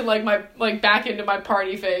dive into back into my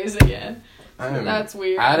party phase again. That's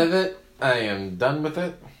weird. Out of it. I am done with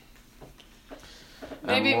it.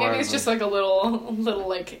 Maybe it's just like a little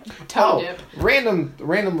toe dip. Random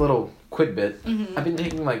little quid bit. Mm-hmm. I've been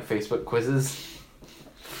taking Facebook quizzes.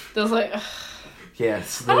 Those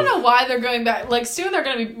Yes. I don't know why they're going back. Soon they're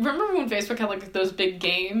gonna be. Remember when Facebook had those big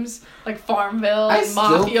games like Farmville and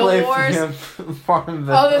Mafia Wars?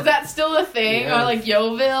 Farmville. Oh, is that still a thing? Yes. Or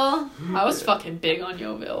Yoville? I was fucking big on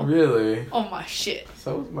Yoville. Really? Oh my shit.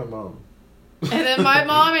 So was my mom. And then my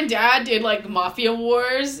mom and dad did Mafia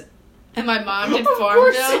Wars. And my mom did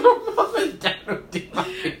Farmville. Mom and dad would do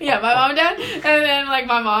Mafia. Yeah, my mom and dad. And then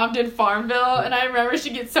my mom did Farmville. And I remember she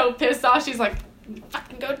gets so pissed off. She's like,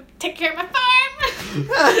 fucking go take care of my farm.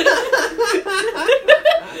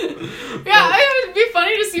 Yeah, it would be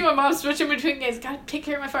funny to see my mom switching between games. Gotta take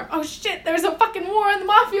care of my farm. Oh shit, there's a fucking war in the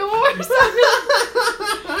Mafia Wars.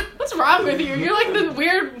 What's wrong with you? You're like the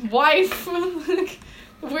weird wife.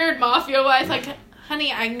 Weird mafia wife.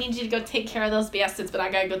 Honey, I need you to go take care of those bastards, but I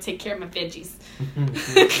gotta go take care of my veggies.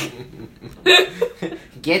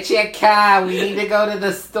 Get your car. We need to go to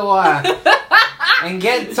the store. And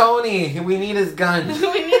get Tony. We need his gun.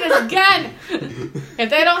 We need his gun. If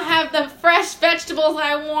they don't have the fresh vegetables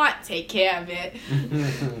I want, take care of it.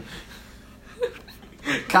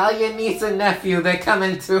 Call your niece and nephew. They're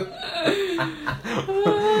coming too.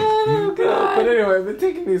 Oh, God. But anyway, I've been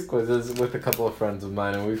taking these quizzes with a couple of friends of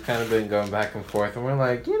mine, and we've kind of been going back and forth, and we're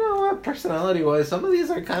like, you know what, personality-wise, some of these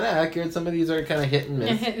are kind of accurate, some of these are kind of hit and miss.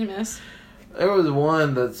 Yeah, hit and miss. There was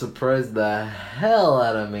one that surprised the hell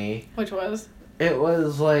out of me. Which was? It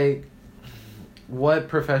was what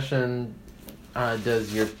profession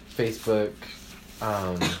does your Facebook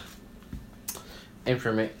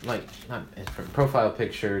profile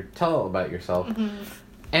picture tell about yourself? Mm-hmm.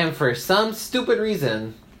 And for some stupid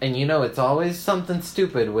reason, and it's always something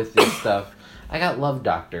stupid with this stuff, I got Love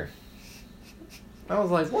Doctor. I was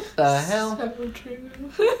like, what the hell? So true.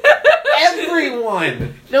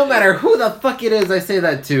 Everyone! No matter who the fuck it is I say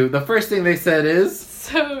that to, the first thing they said is...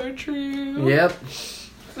 So true. Yep.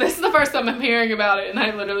 This is the first time I'm hearing about it, and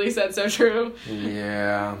I literally said so true.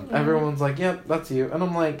 Yeah. Everyone's like, yep, that's you. And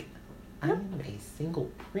I'm like, I'm a single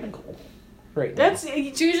Pringle right now. It's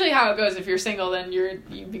usually how it goes. If you're single, then you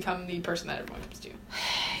become the person that everyone comes to. Yeah.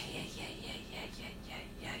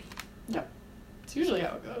 Yep. It's usually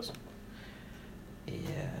how it goes.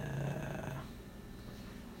 Yeah.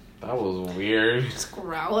 That was weird. Just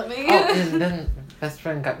growl at me. Oh, and then best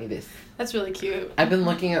friend got me this. That's really cute. I've been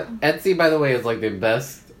looking at Etsy, by the way, is the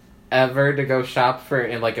best ever to go shop for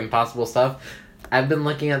impossible stuff. I've been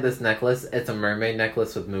looking at this necklace. It's a mermaid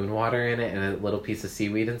necklace with moon water in it and a little piece of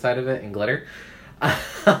seaweed inside of it and glitter.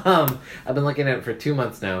 I've been looking at it for 2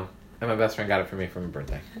 months now, and my best friend got it for me for my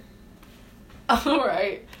birthday. All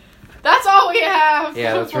right. That's all we have.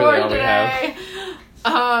 Yeah, that's really all today. We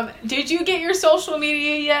have. Did you get your social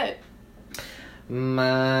media yet?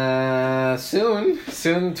 Soon,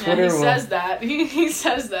 Twitter he says that. He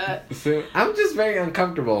says that. Soon. I'm just very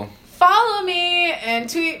uncomfortable. Follow me and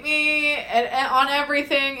tweet me on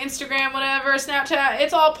everything, Instagram, whatever, Snapchat.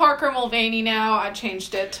 It's all Parker Mulvaney now. I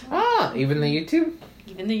changed it. Ah, even the YouTube?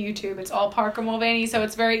 Even the YouTube. It's all Parker Mulvaney, so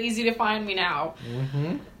it's very easy to find me now.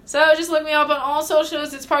 Mm-hmm. So just look me up on all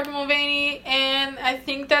socials. It's Parker Mulvaney, and I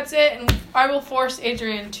think that's it. And I will force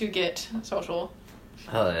Adrian to get social.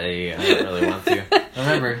 Oh, yeah, I don't really want to.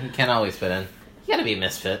 Remember, he can't always fit in. You gotta be a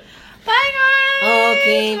misfit. Bye, guys.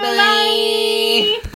 Okay, bye.